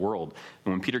it to the world.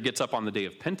 And when Peter gets up on the day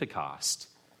of Pentecost,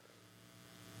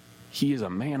 he is a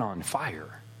man on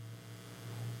fire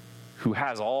who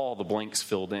has all the blanks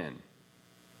filled in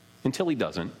until he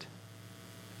doesn't.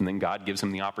 And then God gives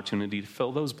him the opportunity to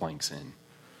fill those blanks in.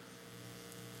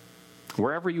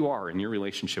 Wherever you are in your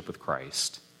relationship with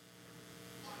Christ,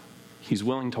 he's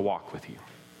willing to walk with you.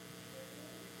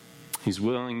 He's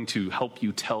willing to help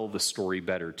you tell the story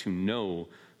better, to know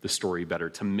the story better,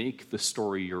 to make the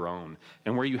story your own.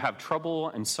 And where you have trouble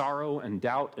and sorrow and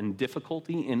doubt and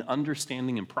difficulty in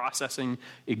understanding and processing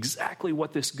exactly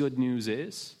what this good news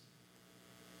is,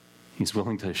 he's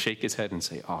willing to shake his head and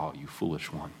say, "Oh, you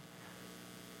foolish one.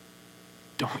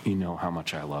 Don't you know how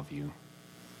much I love you?"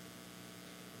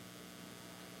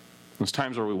 Those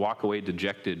times where we walk away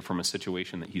dejected from a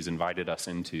situation that he's invited us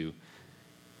into,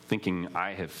 thinking,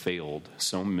 "I have failed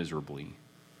so miserably.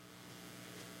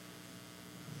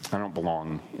 I don't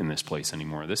belong in this place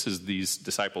anymore. This is these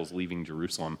disciples leaving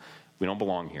Jerusalem. We don't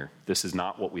belong here. This is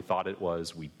not what we thought it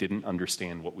was. We didn't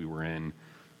understand what we were in.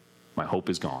 My hope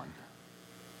is gone."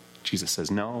 Jesus says,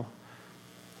 "No,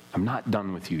 I'm not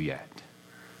done with you yet.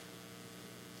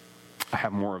 I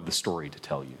have more of the story to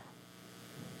tell you."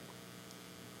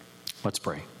 Let's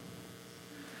pray.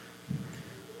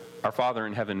 Our Father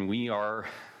in heaven, we are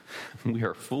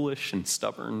foolish and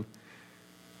stubborn.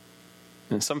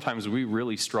 And sometimes we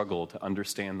really struggle to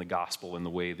understand the gospel in the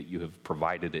way that you have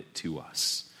provided it to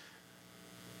us.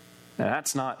 And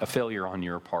that's not a failure on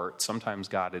your part. Sometimes,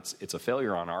 God, it's a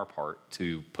failure on our part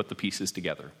to put the pieces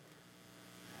together.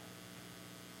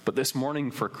 But this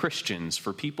morning, for Christians,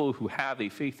 for people who have a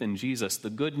faith in Jesus, the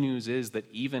good news is that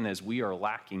even as we are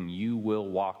lacking, you will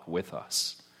walk with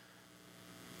us.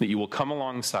 That you will come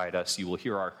alongside us. You will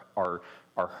hear our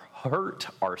hurt,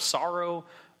 our sorrow,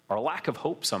 our lack of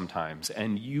hope sometimes,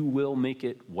 and you will make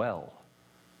it well.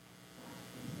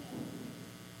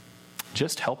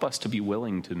 Just help us to be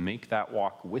willing to make that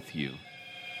walk with you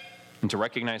and to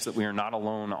recognize that we are not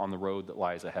alone on the road that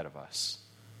lies ahead of us.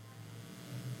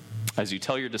 As you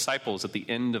tell your disciples at the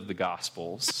end of the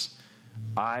Gospels,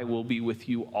 "I will be with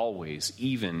you always,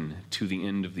 even to the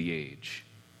end of the age."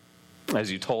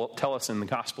 As you tell us in the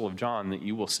Gospel of John that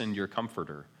you will send your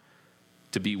Comforter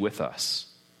to be with us.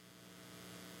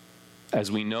 As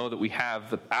we know that we have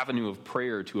the avenue of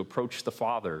prayer to approach the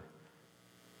Father,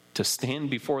 to stand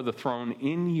before the throne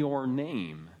in your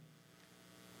name,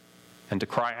 and to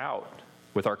cry out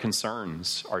with our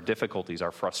concerns, our difficulties,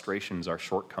 our frustrations, our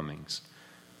shortcomings.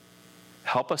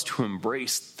 Help us to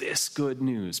embrace this good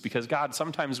news, because God,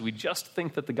 sometimes we just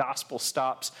think that the gospel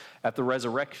stops at the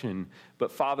resurrection,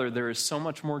 but Father, there is so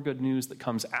much more good news that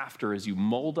comes after as you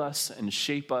mold us and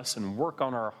shape us and work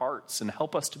on our hearts and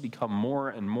help us to become more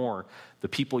and more the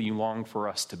people you long for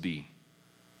us to be.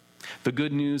 The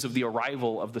good news of the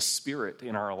arrival of the Spirit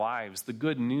in our lives, the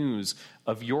good news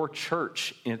of your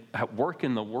church at work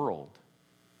in the world.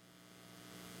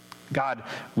 God,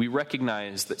 we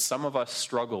recognize that some of us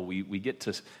struggle. We get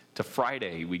to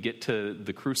Friday, we get to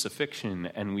the crucifixion,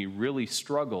 and we really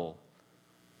struggle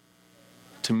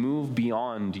to move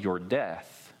beyond your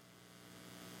death.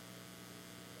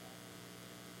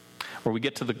 Or we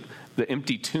get to the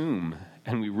empty tomb,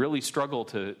 and we really struggle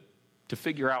to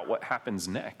figure out what happens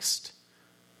next.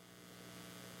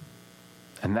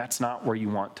 And that's not where you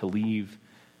want to leave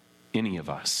any of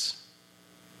us.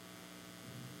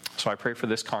 So I pray for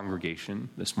this congregation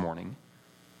this morning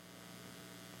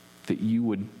that you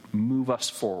would move us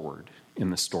forward in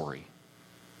the story.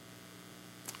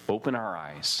 Open our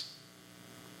eyes.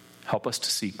 Help us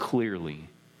to see clearly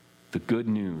the good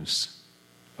news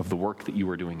of the work that you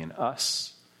are doing in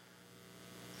us,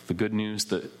 the good news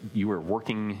that you are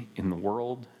working in the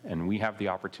world, and we have the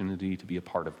opportunity to be a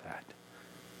part of that.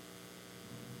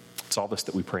 It's all this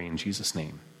that we pray in Jesus'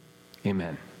 name.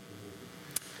 Amen.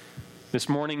 This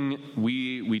morning,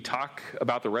 we talk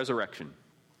about the resurrection.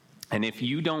 And if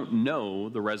you don't know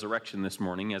the resurrection this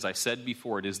morning, as I said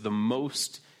before, it is the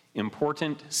most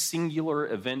important singular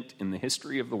event in the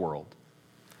history of the world.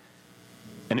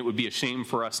 And it would be a shame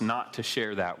for us not to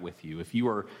share that with you. If you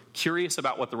are curious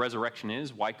about what the resurrection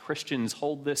is, why Christians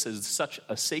hold this as such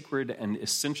a sacred and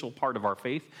essential part of our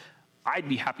faith, I'd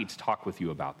be happy to talk with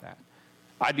you about that.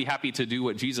 I'd be happy to do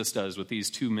what Jesus does with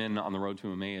these two men on the road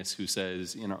to Emmaus who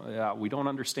says, we don't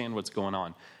understand what's going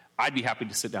on. I'd be happy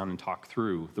to sit down and talk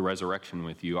through the resurrection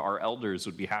with you. Our elders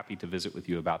would be happy to visit with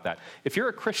you about that. If you're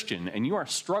a Christian and you are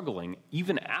struggling,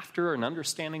 even after an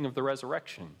understanding of the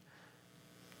resurrection,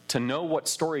 to know what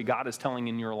story God is telling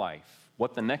in your life,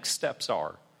 what the next steps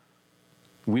are,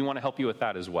 We want to help you with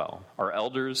that as well. Our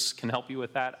elders can help you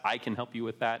with that. I can help you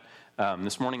with that.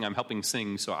 This morning I'm helping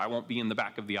sing, so I won't be in the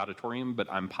back of the auditorium, but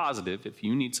I'm positive if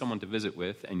you need someone to visit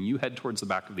with and you head towards the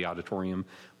back of the auditorium,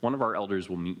 one of our elders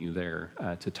will meet you there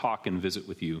to talk and visit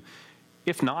with you.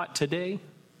 If not today,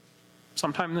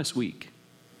 sometime this week,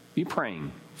 be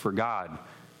praying for God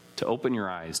to open your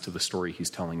eyes to the story he's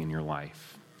telling in your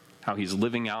life, how he's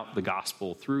living out the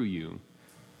gospel through you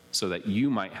so that you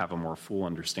might have a more full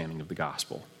understanding of the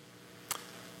gospel.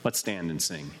 Let's stand and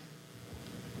sing.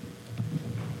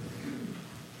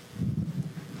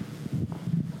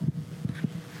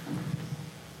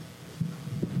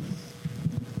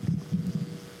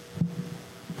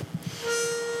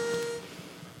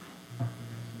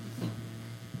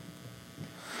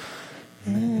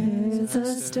 There's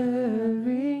a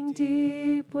stirring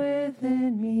deep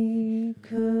within me.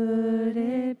 Could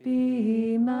it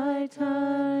be my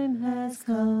time has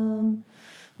come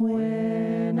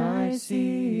when I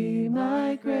see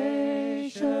my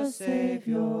gracious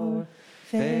Savior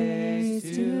face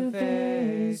to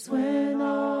face when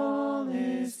all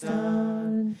is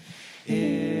done?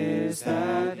 Is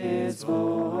that his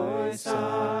voice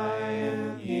I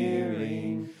am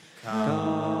hearing?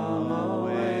 Come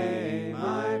away,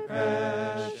 my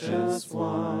precious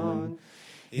one.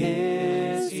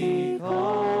 Is he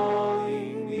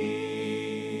calling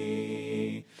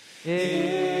me?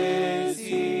 Is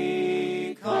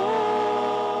he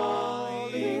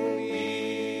calling me?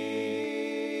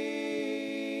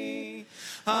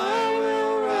 I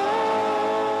will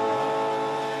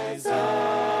rise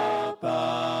up,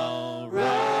 I'll rise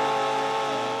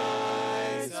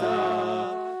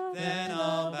up, then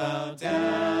I'll bow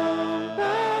down,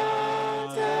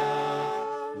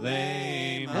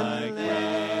 lay my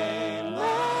crown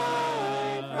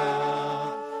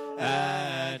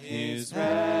at his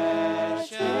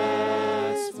precious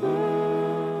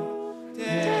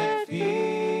wounded feet.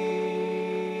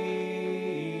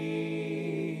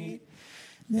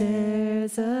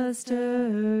 There's a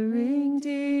stirring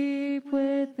deep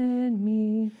within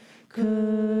me.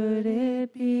 Could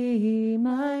it be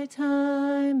my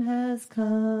time has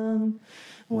come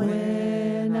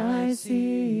when I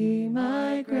see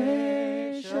my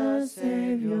gracious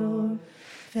Savior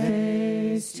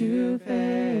face to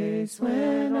face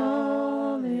when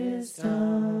all is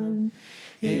done?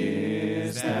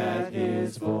 Is that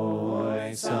his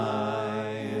voice I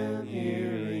am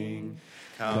hearing?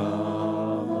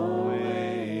 Come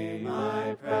away,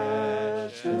 my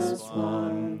precious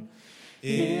one.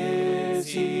 Is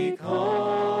he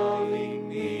calling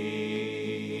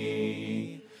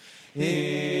me?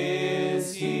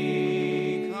 Is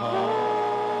he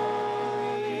calling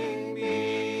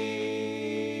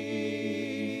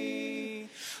me?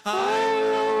 I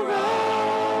will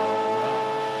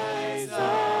rise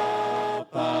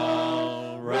up,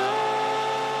 I'll rise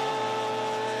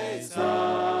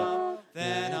up,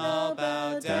 then I'll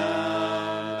bow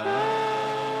down,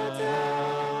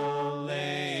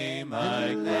 lay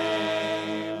my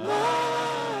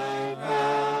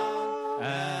crown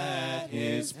at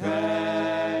his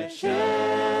precious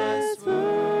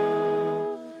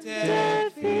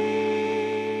wounded feet.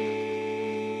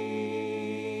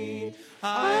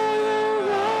 I will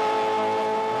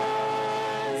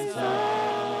rise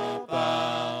up,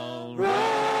 I'll rise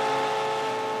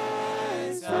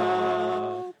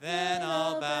up, then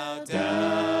I'll bow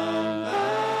down,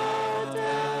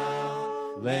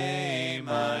 lay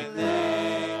my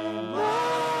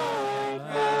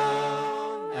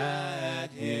crown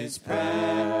at his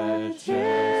precious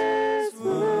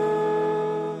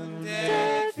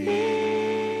wounded feet.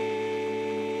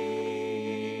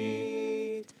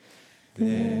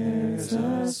 There's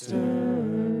a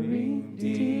stirring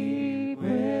deep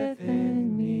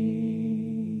within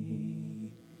me.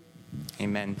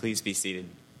 Amen. Please be seated.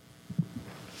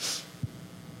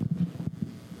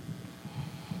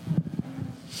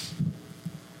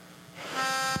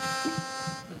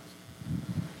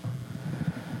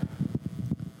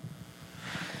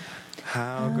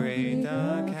 How great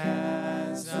the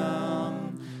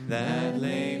chasm that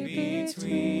lay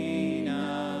between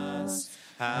us,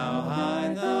 how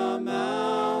high the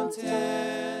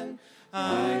mountain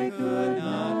I could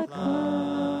not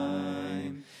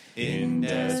climb. In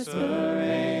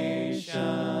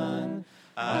desperation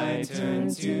I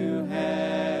turned to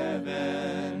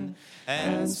heaven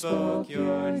and spoke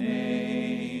your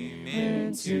name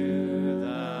into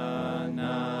the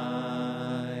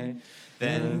night.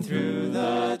 Then through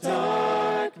the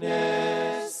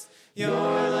darkness, your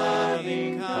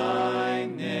loving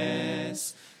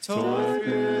kindness tore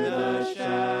through the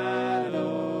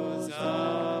shadows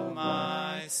of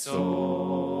my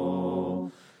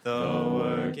soul.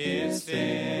 is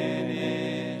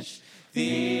finished,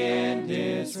 the end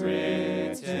is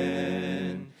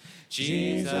written.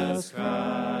 Jesus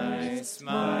Christ,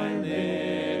 my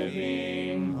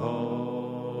living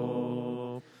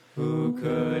hope. Who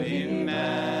could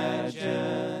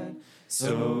imagine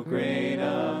so great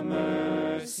a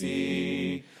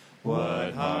mercy?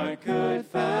 What heart could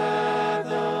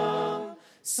fathom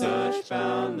such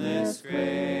boundless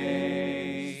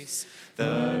grace?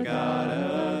 The God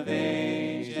of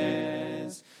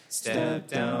ages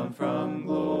stepped down from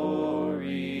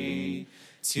glory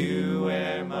to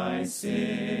wear my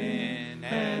sin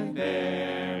and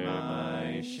bear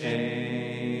my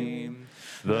shame.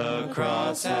 The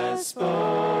cross has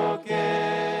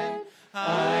spoken,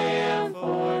 I am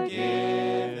forgiven.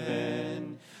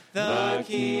 The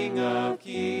King of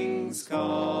Kings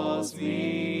calls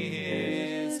me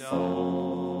his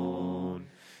own.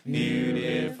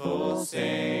 Beautiful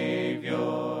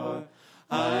Savior,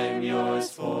 I'm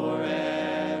yours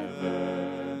forever.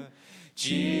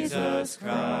 Jesus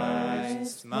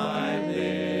Christ, my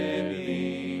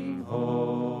living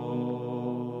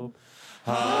hope.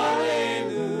 Hallelujah,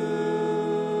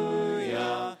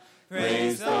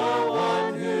 praise the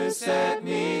one who set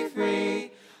me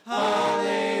free.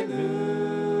 Hallelujah,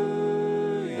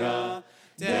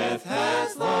 death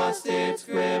has lost its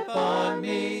grip on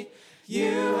me.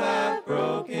 You have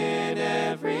broken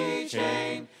every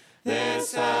chain. There's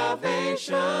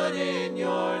salvation in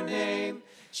your name,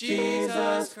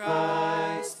 Jesus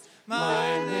Christ,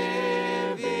 my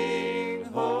living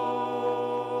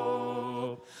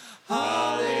hope.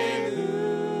 Hallelujah,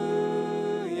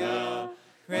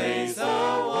 praise the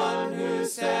one who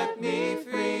set me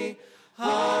free.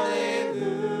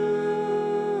 Hallelujah,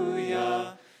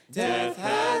 death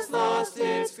has lost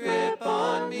its grip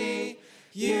on me.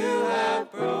 You have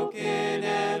broken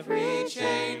every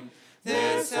chain.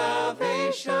 There's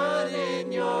salvation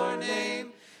in your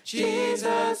name,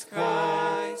 Jesus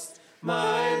Christ,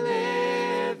 my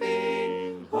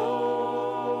living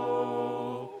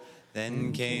hope.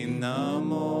 Then came the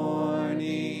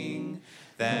morning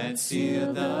that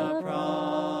sealed the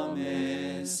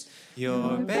promise.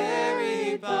 Your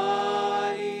buried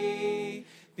body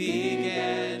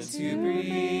began to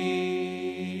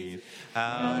breathe.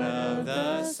 Out of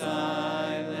the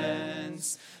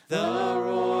silence, the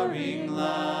roaring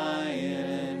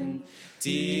lion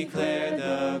declared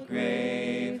the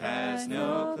grave has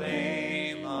no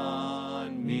claim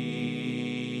on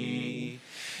me.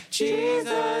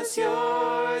 Jesus,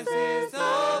 yours is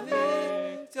the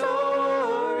victory.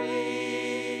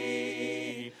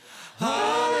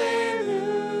 Hallelujah,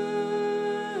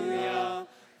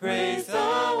 praise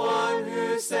the one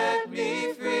who set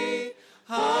me free.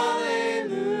 Hallelujah,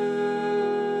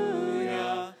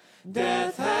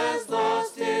 death has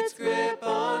lost its grip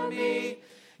on me.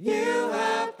 You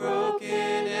have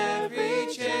broken every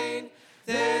chain.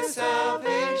 There's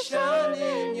salvation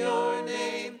in your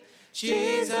name,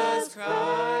 Jesus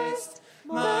Christ,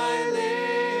 my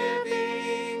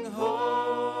living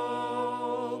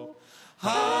hope.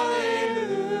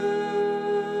 Hallelujah,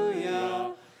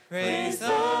 praise the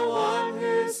one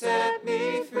who set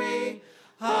me free.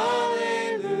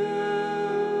 Hallelujah,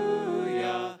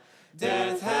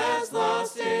 death has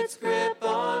lost its grip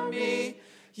on me.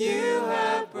 You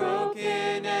have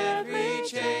broken every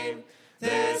chain.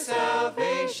 There's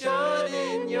salvation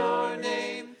in your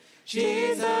name,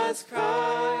 Jesus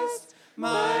Christ,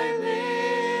 my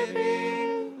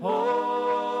living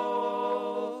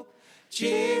hope.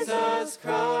 Jesus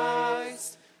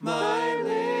Christ, my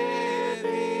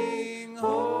living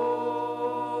hope.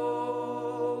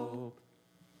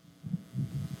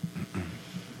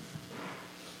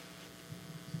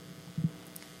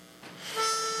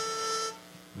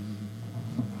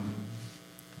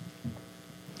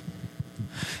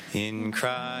 In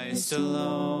Christ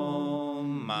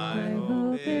alone, my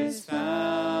hope is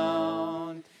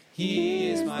found. He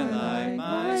is my light,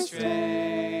 my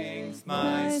strength,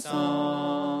 my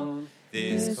song.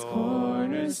 This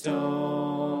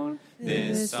cornerstone,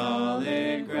 this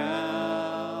solid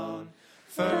ground,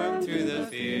 firm through the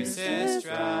fiercest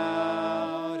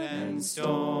drought and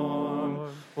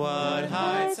storm. What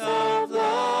heights of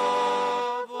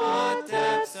love, what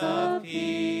depths of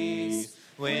peace,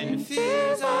 when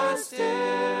fears are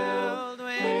stilled,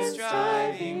 when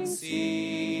striving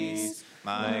cease.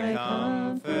 My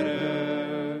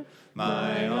comforter,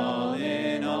 my all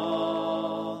in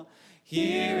all,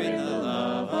 here in the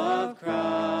love of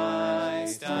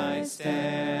Christ I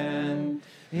stand.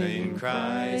 In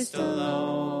Christ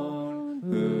alone,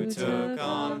 who took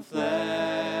on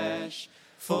flesh,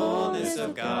 fullness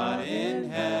of God in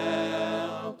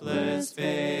helpless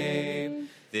babe.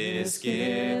 This this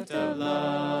gift of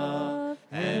love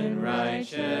and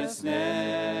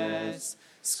righteousness,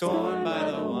 scorned by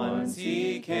the ones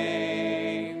he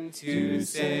came to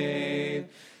save,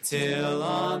 till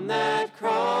on that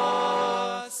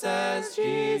cross as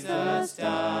Jesus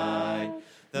died,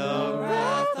 the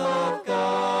wrath of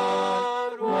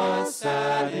God was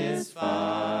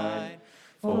satisfied.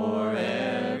 For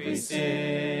every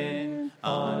sin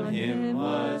on him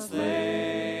was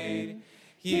laid.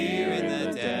 Here in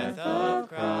the death of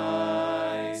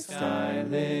Christ I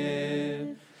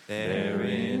live. There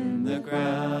in the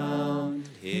ground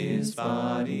his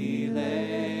body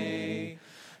lay.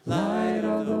 Light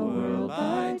of the world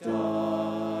by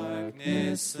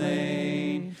darkness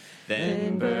slain,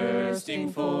 then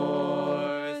bursting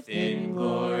forth in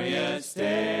glorious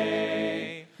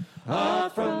day.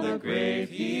 Up from the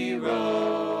grave he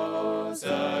rose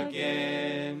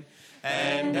again,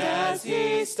 and as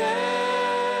he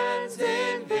stands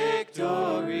in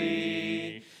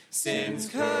victory, sin's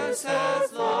curse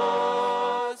has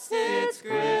lost its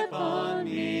grip on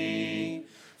me.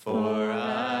 For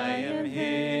I am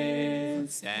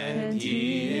his, and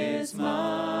he is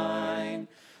mine,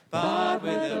 bought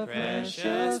with the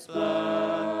precious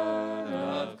blood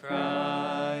of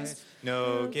Christ.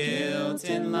 No guilt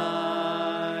in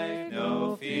life,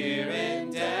 no fear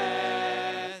in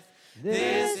death.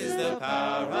 This is the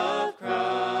power of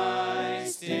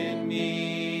Christ in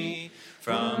me.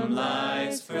 From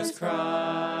life's first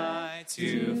cry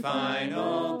to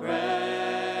final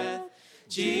breath,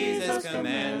 Jesus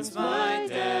commands my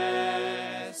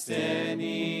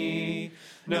destiny.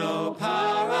 No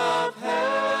power of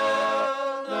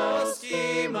hell, no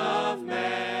scheme of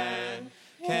man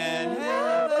can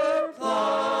ever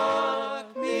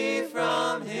pluck me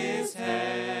from his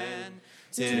hand,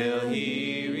 till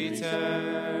he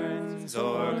returns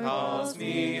or calls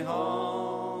me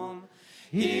home.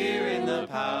 Here in the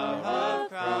power of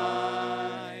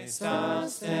Christ I'll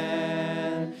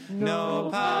stand. No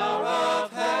power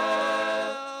of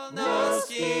hell, no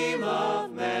scheme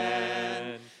of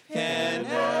man can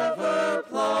ever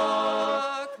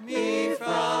pluck me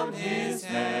from his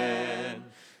hand,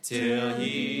 till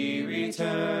he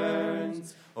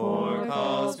returns or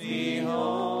calls me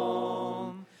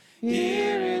home.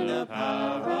 Here in the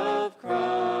power of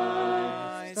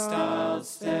Christ I'll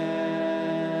stand.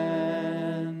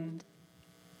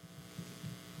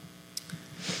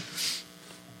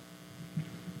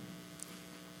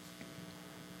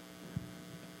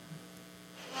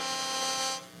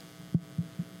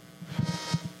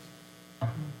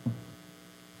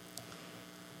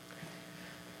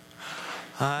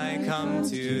 I come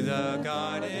to the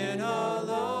garden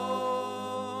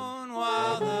alone,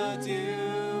 while the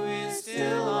dew is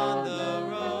still on the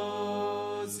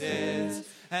roses,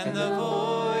 and the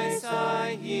voice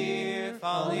I hear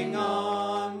falling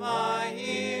on my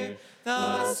ear,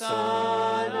 the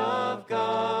Son of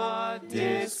God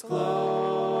discloses.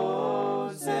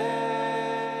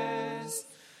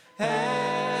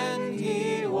 And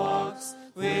he walks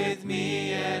with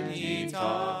me, and he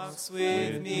talks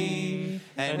with me,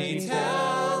 and he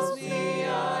tells me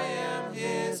I am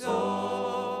his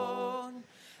own.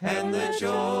 And the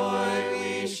joy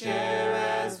we share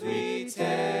as we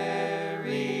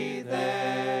tarry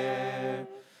there,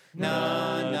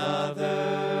 none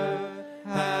other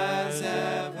has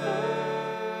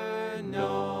ever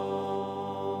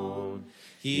known.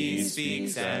 He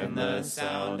speaks, and the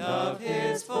sound of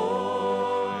his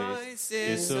voice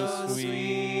is so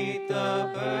sweet, the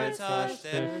birds hush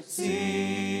their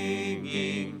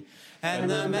singing, and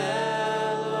the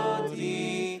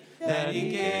melody that he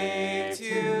gave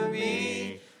to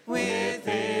me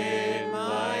within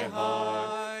my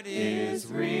heart is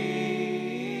ringing.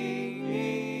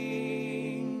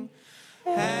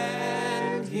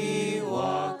 And he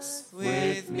walks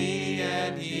with me,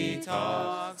 and he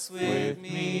talks with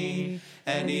me,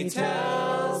 and he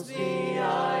tells me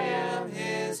I am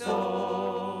his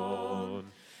own.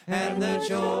 And the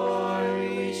joy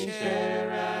we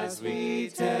share as we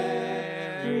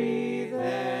tarry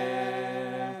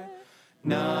there,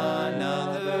 none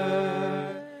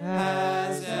other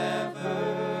has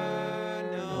ever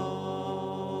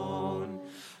known.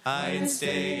 I'd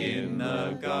stay in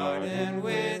the garden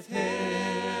with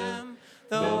him,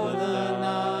 though the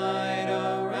night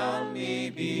around me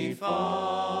be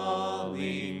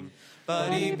falling,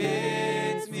 but he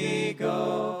bids me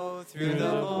go through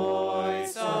the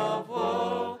voice of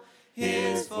woe.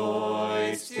 His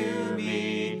voice to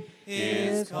me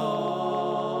is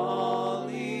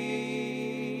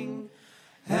calling,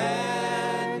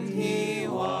 and he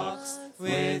walks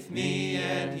with me,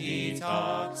 and he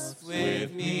talks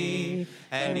with me, me,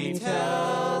 and he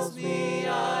tells me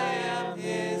I am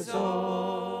his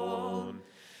own.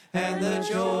 And the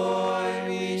joy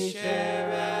we share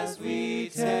as we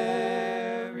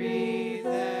tarry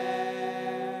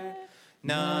there,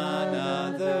 none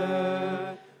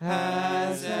other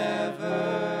has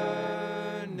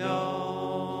ever known.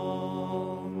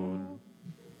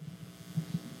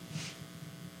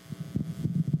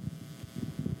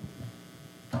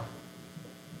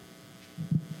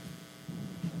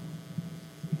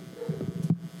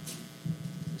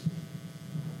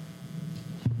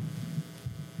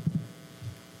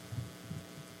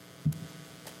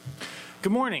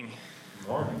 Good morning.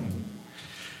 Morning.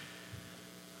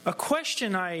 A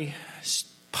question I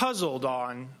puzzled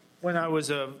on when I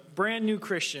was a brand new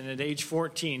Christian at age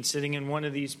 14, sitting in one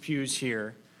of these pews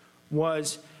here,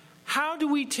 was how do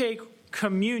we take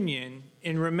communion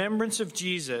in remembrance of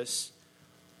Jesus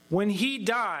when he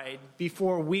died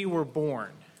before we were born?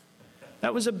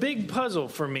 That was a big puzzle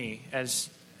for me as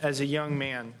a young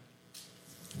man.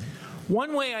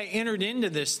 One way I entered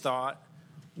into this thought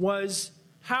was,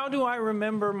 how do I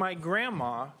remember my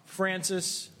grandma,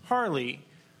 Frances Harley,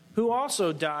 who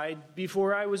also died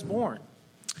before I was born?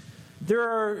 There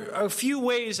are a few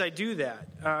ways I do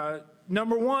that.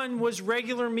 Number one was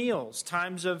regular meals,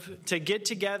 times to get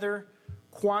together,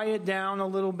 quiet down a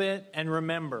little bit, and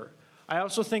remember. I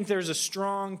also think there's a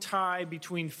strong tie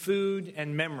between food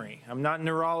and memory. I'm not a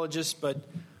neurologist, but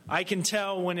I can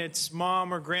tell when it's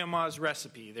mom or grandma's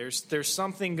recipe. There's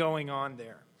something going on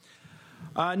there.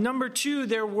 Number two,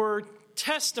 there were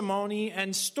testimony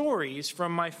and stories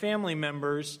from my family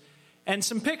members and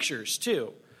some pictures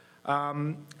too.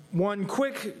 One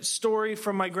quick story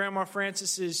from my grandma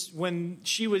Frances is when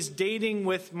she was dating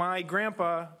with my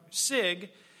grandpa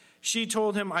Sig, she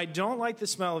told him, "I don't like the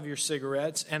smell of your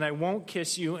cigarettes and I won't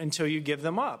kiss you until you give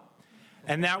them up."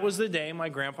 And that was the day my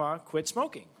grandpa quit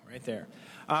smoking, right there.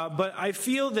 But I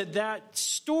feel that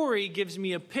story gives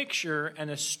me a picture and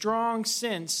a strong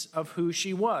sense of who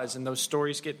she was, and those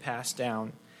stories get passed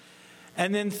down.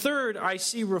 And then third, I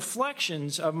see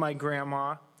reflections of my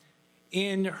grandma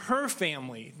in her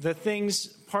family, the things,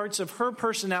 parts of her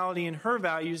personality and her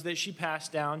values that she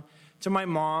passed down to my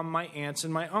mom, my aunts,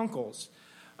 and my uncles.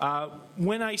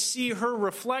 When I see her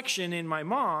reflection in my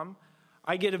mom,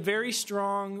 I get a very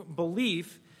strong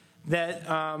belief that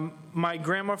my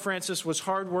grandma Frances was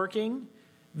hardworking,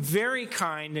 very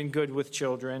kind and good with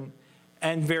children,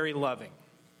 and very loving.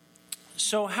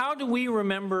 So how do we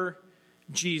remember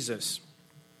Jesus?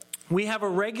 We have a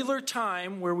regular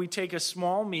time where we take a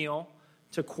small meal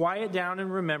to quiet down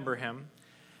and remember him.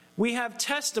 We have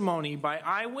testimony by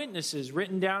eyewitnesses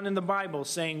written down in the Bible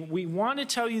saying, we want to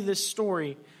tell you this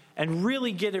story and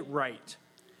really get it right.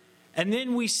 And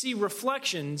then we see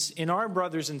reflections in our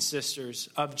brothers and sisters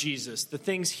of Jesus, the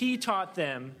things he taught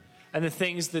them and the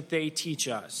things that they teach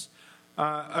us.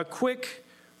 A quick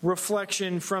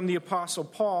reflection from the Apostle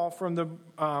Paul from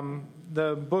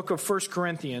the book of 1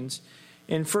 Corinthians.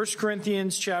 In 1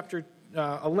 Corinthians chapter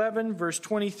 11, verse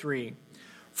 23,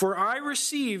 "For I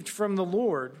received from the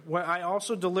Lord what I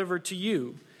also delivered to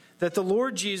you, that the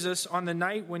Lord Jesus, on the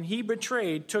night when he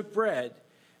betrayed, took bread,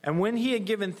 and when he had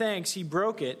given thanks, he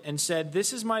broke it and said,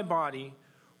 'This is my body,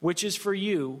 which is for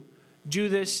you. Do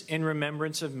this in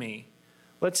remembrance of me.'"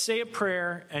 Let's say a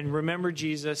prayer and remember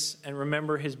Jesus and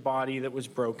remember his body that was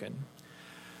broken.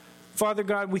 Father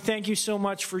God, we thank you so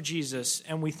much for Jesus,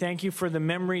 and we thank you for the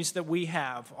memories that we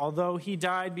have. Although he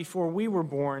died before we were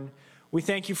born, we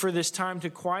thank you for this time to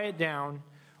quiet down.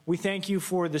 We thank you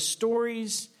for the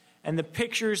stories and the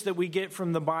pictures that we get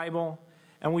from the Bible.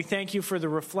 And we thank you for the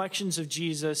reflections of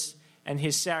Jesus and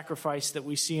his sacrifice that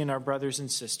we see in our brothers and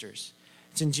sisters.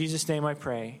 It's in Jesus' name I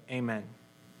pray. Amen.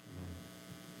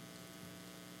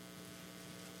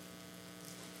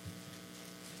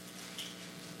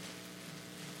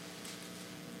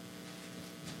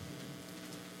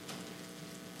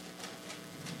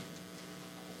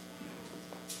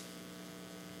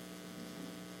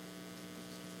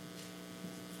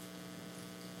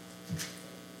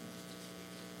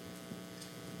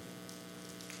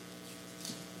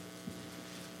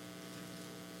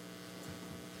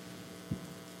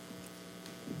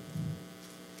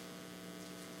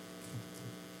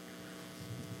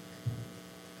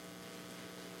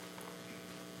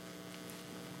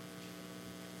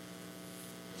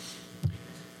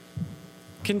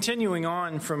 Continuing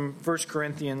on from 1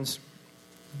 Corinthians,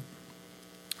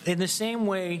 in the same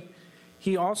way,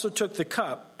 he also took the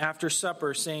cup after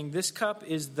supper, saying, "This cup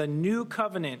is the new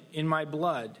covenant in my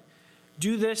blood.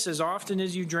 Do this as often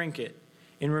as you drink it,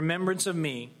 in remembrance of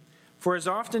me. For as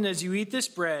often as you eat this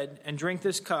bread and drink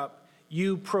this cup,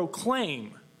 you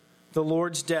proclaim the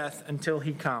Lord's death until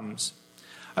he comes.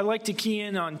 I'd like to key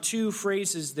in on two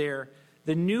phrases there: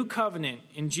 the new covenant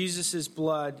in Jesus'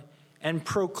 blood and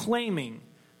proclaiming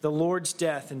the Lord's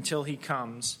death until he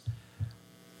comes.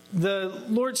 The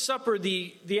Lord's Supper,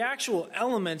 the actual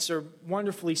elements are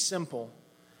wonderfully simple.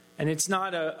 And it's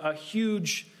not a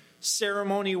huge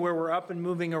ceremony where we're up and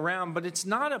moving around, but it's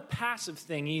not a passive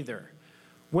thing either.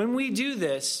 When we do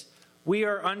this, we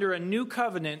are under a new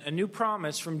covenant, a new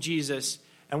promise from Jesus,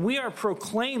 and we are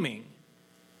proclaiming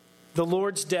the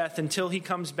Lord's death until he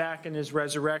comes back and is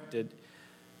resurrected.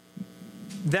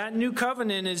 That new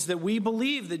covenant is that we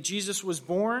believe that Jesus was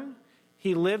born,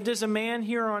 he lived as a man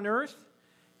here on earth,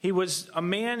 he was a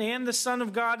man and the Son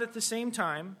of God at the same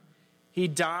time. He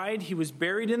died, he was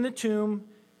buried in the tomb.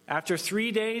 After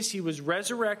 3 days, he was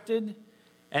resurrected,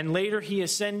 and later he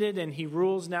ascended, and he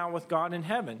rules now with God in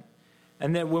heaven.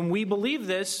 And that when we believe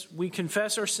this, we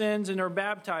confess our sins and are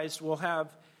baptized, we'll have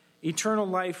eternal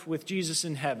life with Jesus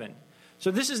in heaven. So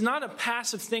this is not a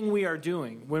passive thing we are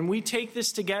doing. When we take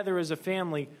this together as a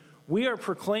family, we are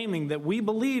proclaiming that we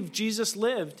believe Jesus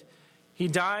lived, he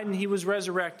died, and he was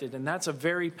resurrected. And that's a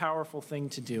very powerful thing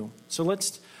to do. So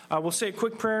we'll say a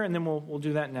quick prayer, and then we'll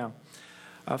do that now.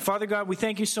 Father God, we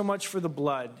thank you so much for the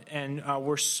blood. And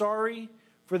we're sorry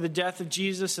for the death of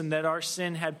Jesus and that our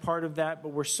sin had part of that. But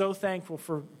we're so thankful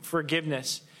for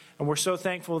forgiveness. And we're so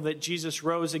thankful that Jesus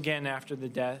rose again after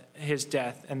his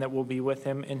death, and that we'll be with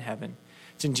him in heaven.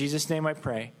 It's in Jesus' name I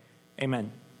pray.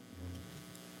 Amen.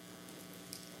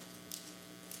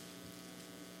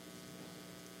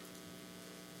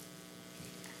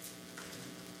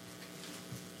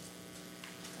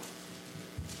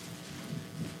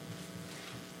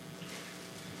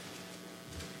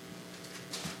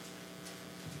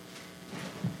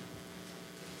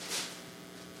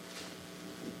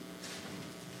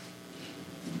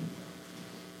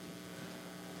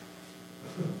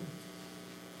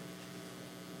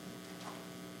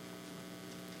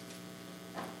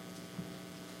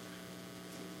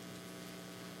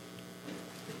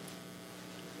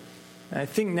 I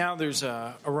think now there's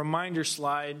a reminder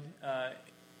slide.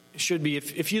 Should be,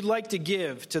 if you'd like to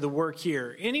give to the work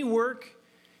here. Any work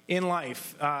in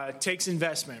life takes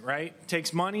investment, right? It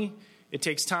takes money, it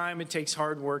takes time, it takes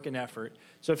hard work and effort.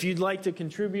 So if you'd like to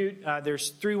contribute, there's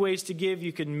 3 ways to give.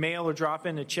 You can mail or drop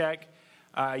in a check.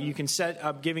 You can set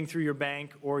up giving through your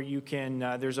bank, or you can.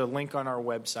 There's a link on our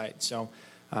website. So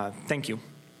thank you.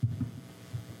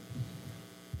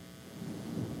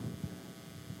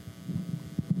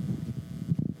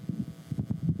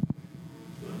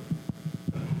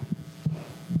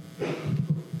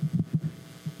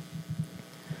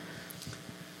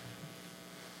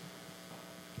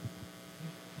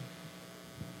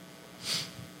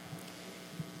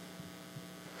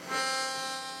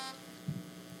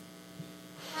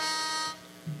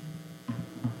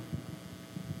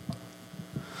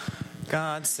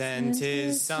 God sent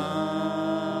his Son,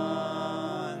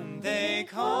 they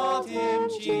called him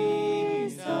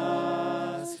Jesus.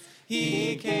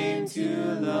 He came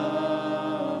to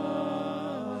love,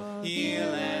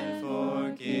 heal,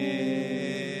 and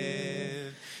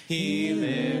forgive. He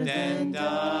lived and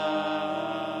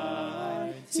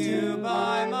died to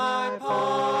buy my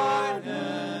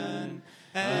pardon.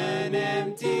 An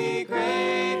empty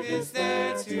grave is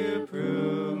there to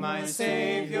prove my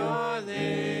Savior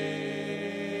lives.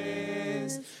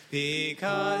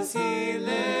 Because he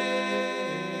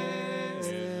lives,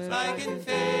 I can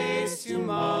face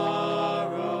tomorrow.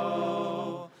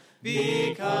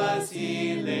 Because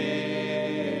he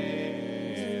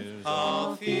lives,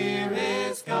 all fear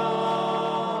is gone.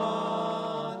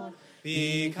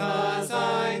 Because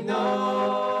I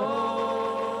know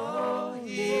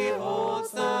he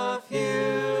holds the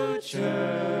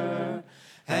future,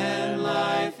 and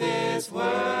life is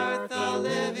worth the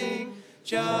living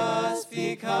just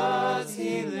because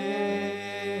he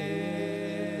lives.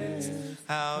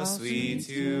 How sweet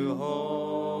to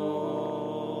hold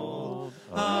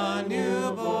a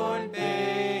newborn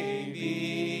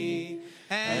baby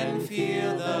and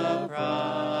feel the pride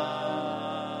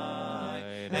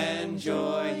and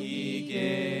joy he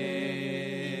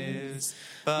gives.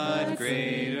 But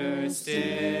greater still,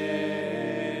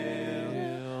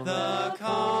 the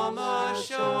calm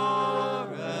assurance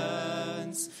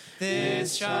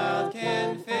this child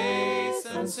can face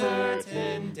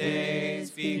uncertain days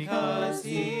because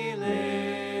he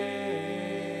lives.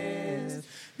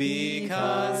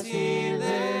 Because he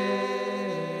lives,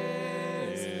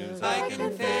 I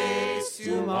can face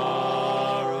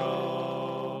tomorrow.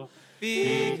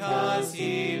 Because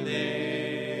he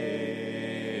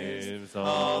lives,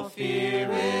 all fear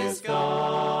is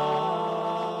gone.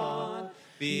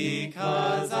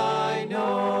 because I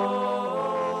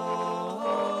know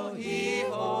He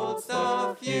holds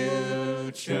the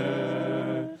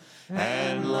future,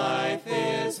 and life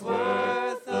is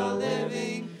worth the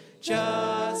living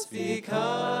just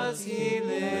because He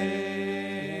lives.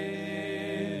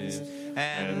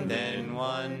 And then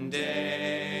one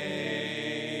day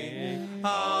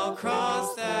I'll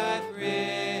cross that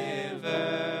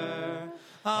river,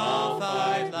 I'll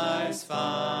fight life's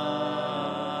final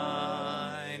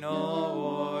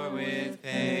war with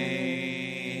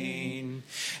pain,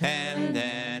 and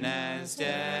then as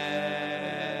death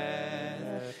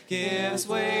gives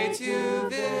way to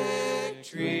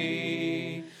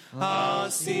victory,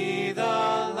 I'll see the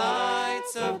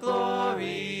lights of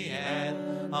glory,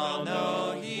 and I'll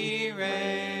know He reigns.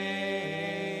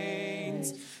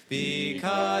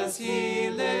 Because He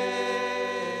lives,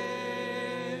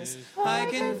 I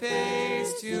can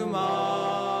face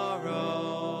tomorrow.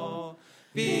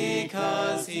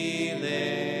 Because He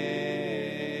lives,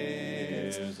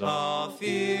 all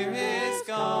fear is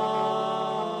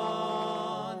gone.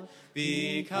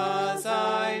 Because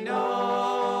I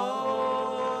know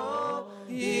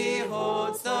He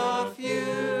holds the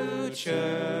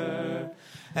future,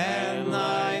 and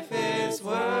life is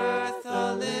worth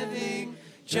the living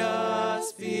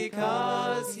just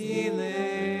because He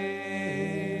lives.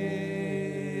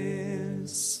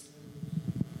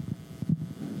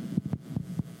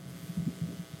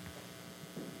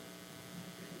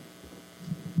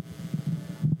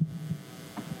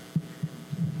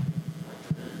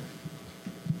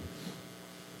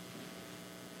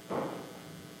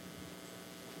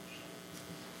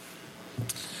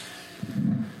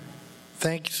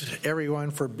 Thanks,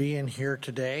 everyone, for being here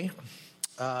today.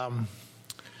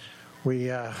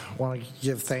 We want to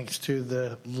give thanks to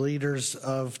the leaders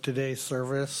of today's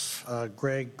service,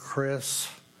 Greg, Chris,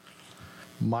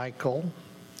 Michael,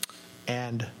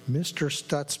 and Mr.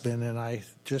 Stutzman. And I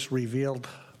just revealed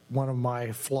one of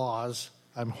my flaws.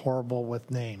 I'm horrible with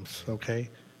names,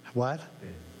 okay? What?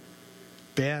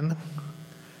 Ben?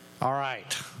 All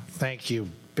right. Thank you.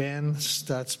 Ben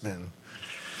Stutzman.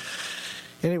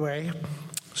 Anyway,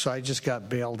 so I just got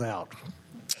bailed out.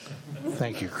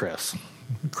 Thank you, Chris.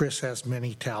 Chris has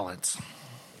many talents.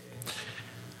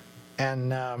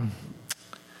 And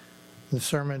the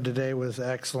sermon today was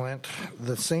excellent.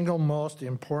 The single most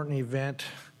important event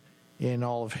in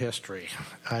all of history.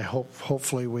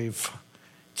 Hopefully we've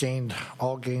gained a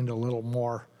little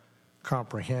more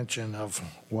comprehension of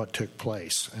what took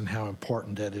place and how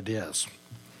important that it is.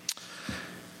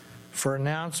 For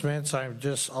announcements,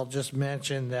 I'll just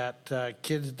mention that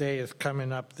Kids Day is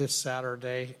coming up this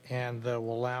Saturday, and the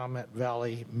Willamette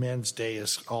Valley Men's Day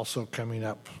is also coming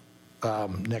up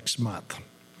next month.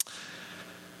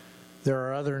 There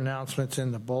are other announcements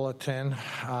in the bulletin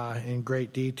in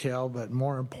great detail, but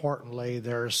more importantly,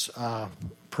 there's a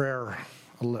prayer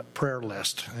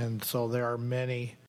list, and so there are many